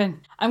 Chef Griffin.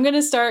 I'm going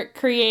to start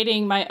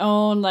creating my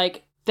own,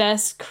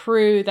 best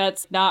crew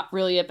that's not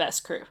really a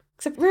best crew.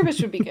 Except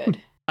Rubish would be good.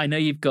 I know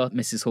you've got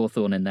Mrs.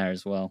 Hawthorne in there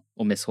as well,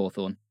 or Miss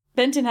Hawthorne.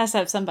 Benton has to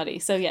have somebody,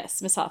 so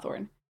yes, Miss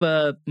Hawthorne.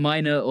 For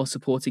minor or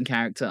supporting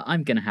character,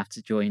 I'm going to have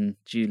to join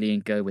Julie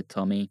and go with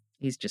Tommy.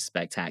 He's just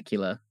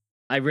spectacular.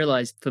 I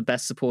realized for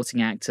best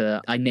supporting actor,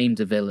 I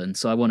named a villain,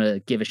 so I want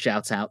to give a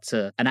shout out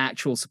to an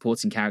actual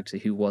supporting character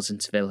who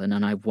wasn't a villain,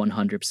 and I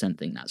 100%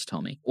 think that's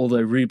Tommy.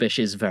 Although Rubish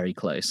is very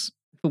close.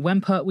 But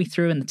when Pertwee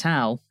threw in the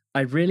towel,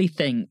 I really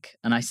think,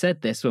 and I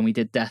said this when we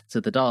did Death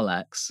to the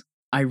Daleks,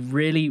 I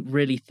really,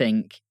 really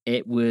think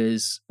it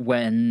was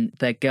when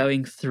they're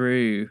going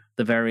through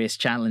the various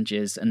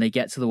challenges and they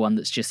get to the one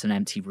that's just an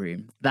empty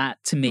room.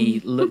 That, to me,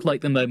 looked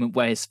like the moment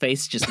where his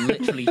face just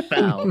literally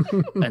fell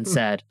and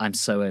said, I'm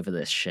so over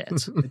this shit.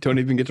 They don't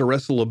even get to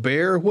wrestle a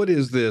bear? What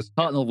is this?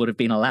 Hartnell would have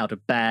been allowed a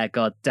bear,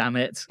 god damn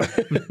it.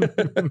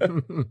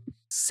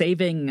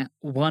 Saving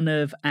one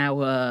of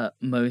our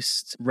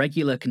most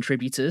regular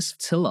contributors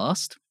to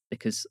last,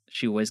 because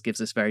she always gives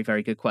us very,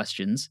 very good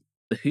questions,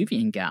 the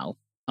Whovian gal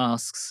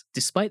asks,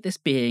 despite this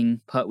being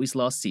Pertwee's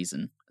last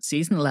season,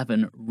 Season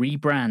 11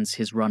 rebrands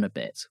his run a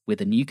bit with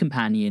a new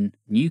companion,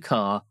 new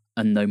car,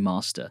 and no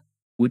master.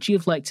 Would you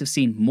have liked to have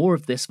seen more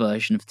of this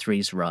version of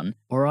 3's run,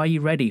 or are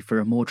you ready for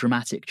a more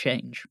dramatic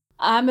change?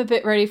 I'm a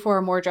bit ready for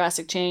a more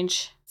drastic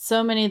change.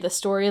 So many of the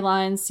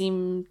storylines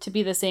seem to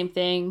be the same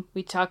thing.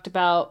 We talked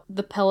about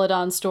the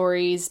Peladon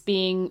stories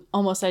being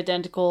almost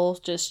identical,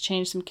 just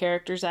change some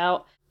characters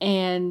out.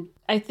 And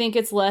I think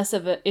it's less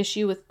of an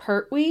issue with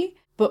Pertwee,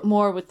 but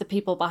more with the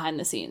people behind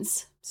the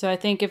scenes. So I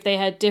think if they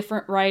had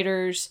different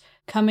writers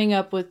coming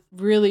up with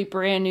really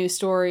brand new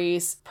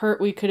stories,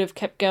 Pertwee could have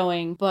kept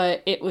going,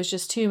 but it was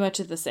just too much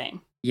of the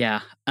same.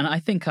 Yeah, and I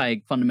think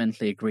I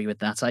fundamentally agree with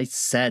that. I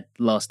said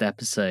last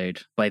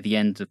episode, by the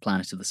end of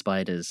Planet of the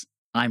Spiders,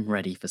 I'm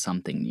ready for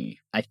something new.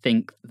 I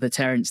think the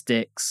Terrence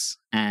Dicks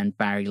and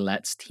Barry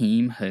Letts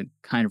team had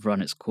kind of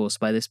run its course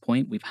by this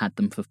point. We've had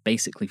them for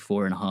basically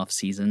 4.5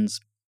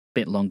 seasons, a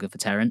bit longer for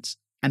Terrence,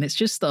 and it's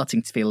just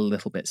starting to feel a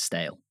little bit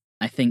stale.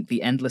 I think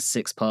the endless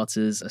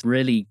six-parters are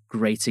really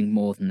grating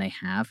more than they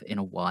have in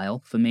a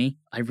while for me.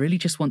 I really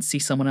just want to see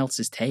someone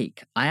else's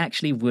take. I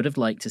actually would have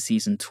liked a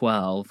season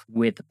 12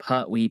 with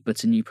Pertwee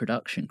but a new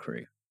production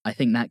crew. I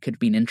think that could have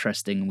been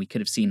interesting and we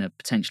could have seen a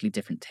potentially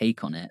different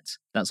take on it.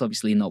 That's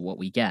obviously not what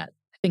we get.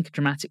 I think a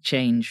dramatic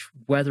change,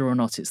 whether or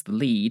not it's the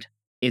lead,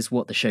 is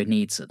what the show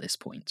needs at this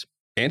point.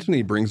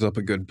 Anthony brings up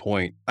a good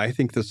point. I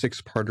think the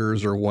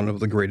six-parters are one of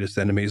the greatest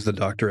enemies the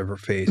Doctor ever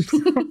faced.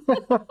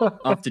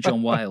 After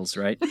John Wiles,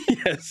 right?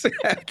 Yes,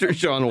 after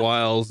John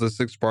Wiles, the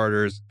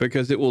six-parters,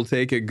 because it will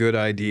take a good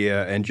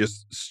idea and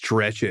just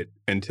stretch it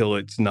until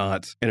it's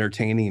not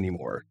entertaining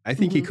anymore. I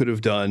think he could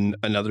have done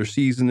another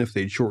season if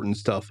they'd shortened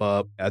stuff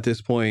up. At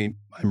this point,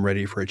 I'm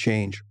ready for a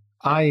change.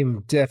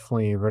 I'm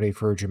definitely ready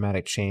for a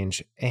dramatic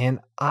change.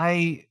 And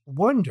I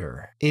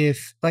wonder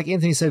if, like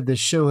Anthony said, the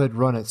show had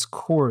run its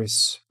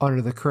course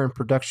under the current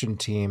production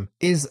team.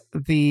 Is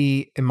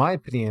the, in my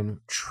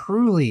opinion,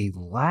 truly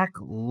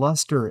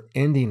lackluster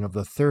ending of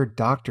the Third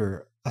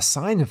Doctor a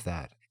sign of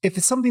that? If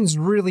it's something's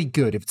really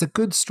good, if it's a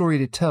good story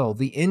to tell,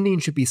 the ending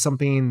should be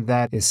something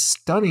that is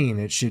stunning.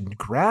 It should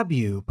grab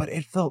you, but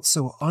it felt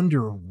so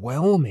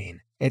underwhelming.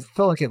 It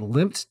felt like it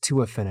limped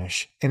to a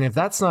finish. And if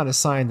that's not a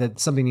sign that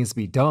something needs to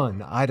be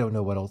done, I don't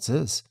know what else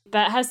is.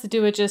 That has to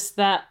do with just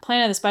that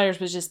Planet of the Spiders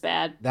was just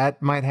bad.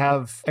 That might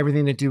have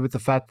everything to do with the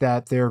fact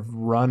that they've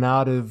run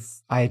out of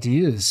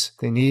ideas.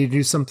 They need to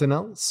do something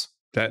else.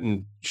 That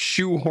and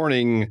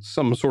shoehorning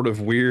some sort of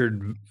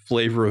weird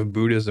flavor of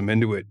Buddhism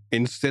into it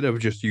instead of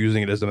just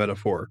using it as a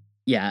metaphor.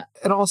 Yeah.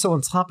 And also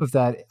on top of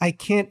that, I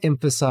can't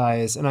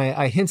emphasize, and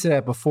I hinted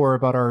at before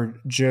about our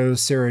Jo,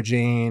 Sarah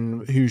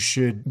Jane, who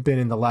should been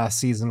in the last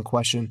season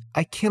question.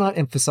 I cannot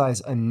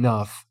emphasize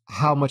enough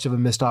how much of a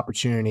missed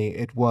opportunity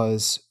it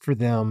was for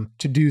them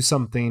to do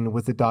something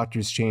with the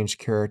Doctor's Change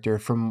character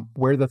from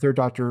where the Third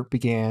Doctor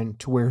began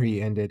to where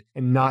he ended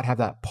and not have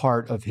that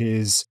part of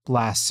his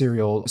last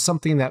serial,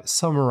 something that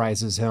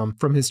summarizes him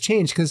from his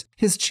change, because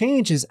his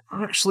change is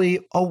actually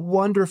a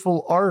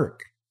wonderful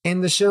arc.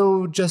 And the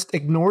show just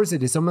ignores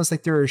it. It's almost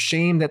like they're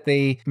ashamed that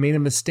they made a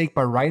mistake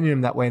by writing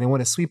him that way and they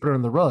want to sweep it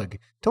under the rug.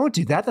 Don't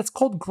do that. That's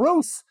called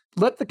growth.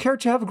 Let the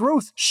character have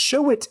growth.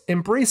 Show it.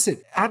 Embrace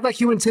it. Act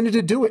like you intended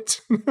to do it.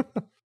 At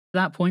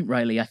that point,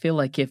 Riley, I feel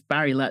like if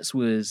Barry Letts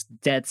was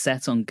dead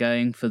set on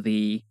going for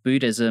the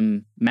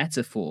Buddhism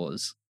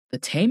metaphors, the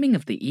taming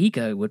of the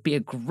ego would be a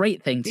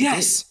great thing to do.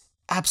 Yes.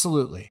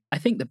 Absolutely. I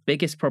think the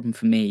biggest problem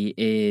for me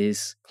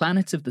is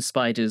Planet of the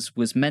Spiders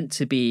was meant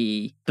to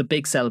be the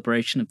big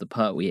celebration of the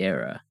Pertwee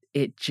era.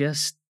 It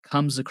just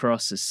comes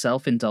across as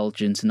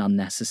self-indulgent and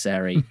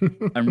unnecessary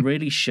and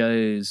really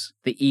shows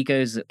the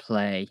egos at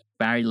play.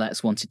 Barry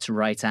Letts wanted to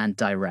write and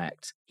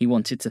direct. He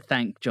wanted to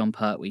thank Jon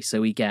Pertwee, so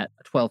we get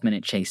a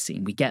 12-minute chase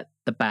scene. We get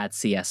the bad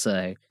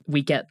CSO.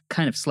 We get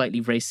kind of slightly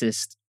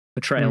racist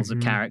portrayals of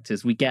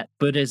characters. We get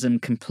Buddhism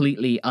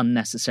completely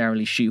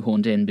unnecessarily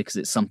shoehorned in because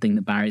it's something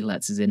that Barry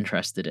Letts is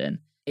interested in.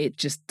 It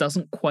just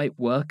doesn't quite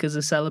work as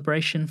a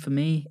celebration for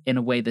me in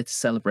a way that a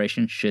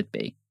celebration should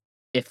be.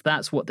 If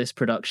that's what this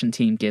production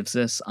team gives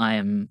us, I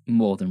am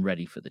more than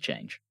ready for the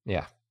change.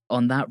 Yeah.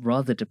 On that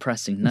rather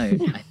depressing note,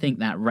 I think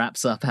that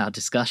wraps up our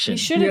discussion. You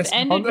should have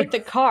ended with the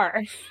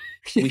car.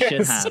 We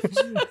should have.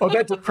 On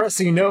that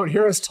depressing note,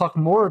 hear us talk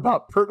more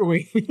about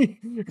Pertwee.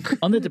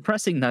 On the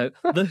depressing note,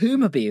 the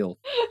Whomobile.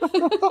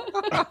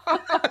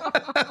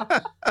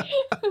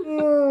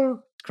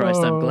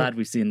 Christ, I'm glad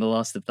we've seen the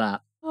last of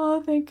that.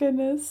 Oh, thank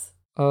goodness.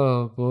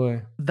 Oh,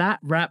 boy. That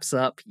wraps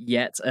up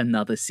yet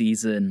another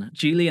season.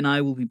 Julie and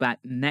I will be back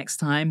next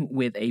time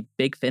with a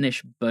Big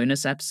Finish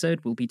bonus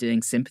episode. We'll be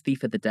doing Sympathy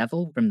for the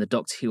Devil from the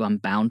Doctor Who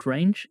Unbound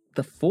range.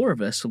 The four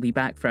of us will be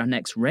back for our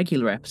next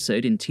regular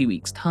episode in 2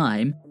 weeks'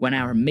 time, when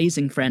our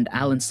amazing friend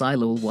Alan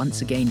Seiler will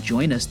once again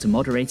join us to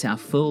moderate our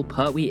full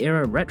Pertwee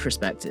era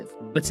retrospective.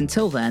 But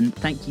until then,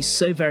 thank you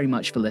so very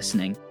much for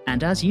listening,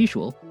 and as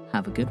usual,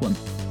 have a good one.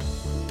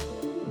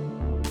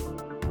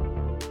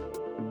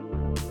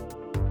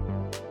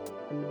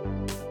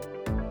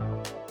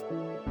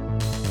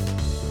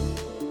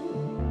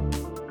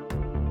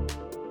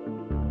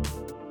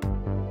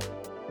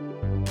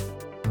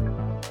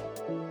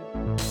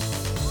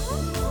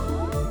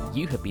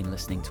 You have been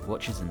listening to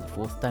Watchers in the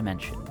Fourth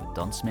Dimension with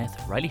Don Smith,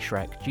 Riley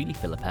Schreck, Julie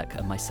Philippek,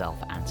 and myself,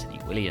 Anthony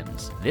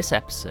Williams. This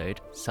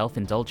episode,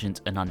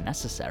 Self-Indulgent and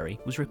Unnecessary,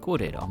 was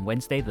recorded on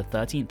Wednesday the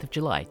 13th of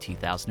July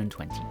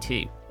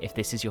 2022. If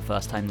this is your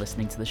first time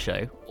listening to the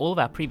show, all of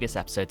our previous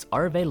episodes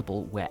are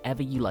available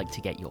wherever you like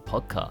to get your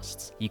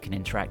podcasts. You can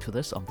interact with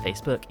us on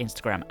Facebook,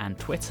 Instagram, and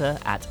Twitter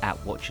at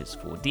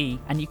Watchers4D,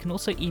 and you can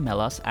also email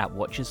us at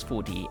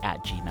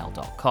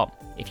watchers4d@gmail.com.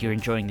 If you're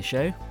enjoying the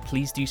show,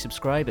 please do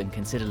subscribe and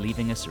consider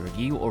leaving us a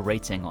review or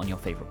rating on your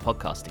favorite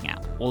podcasting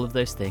app. All of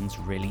those things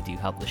really do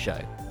help the show.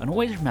 And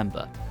always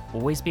remember,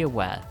 always be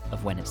aware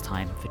of when it's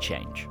time for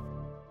change.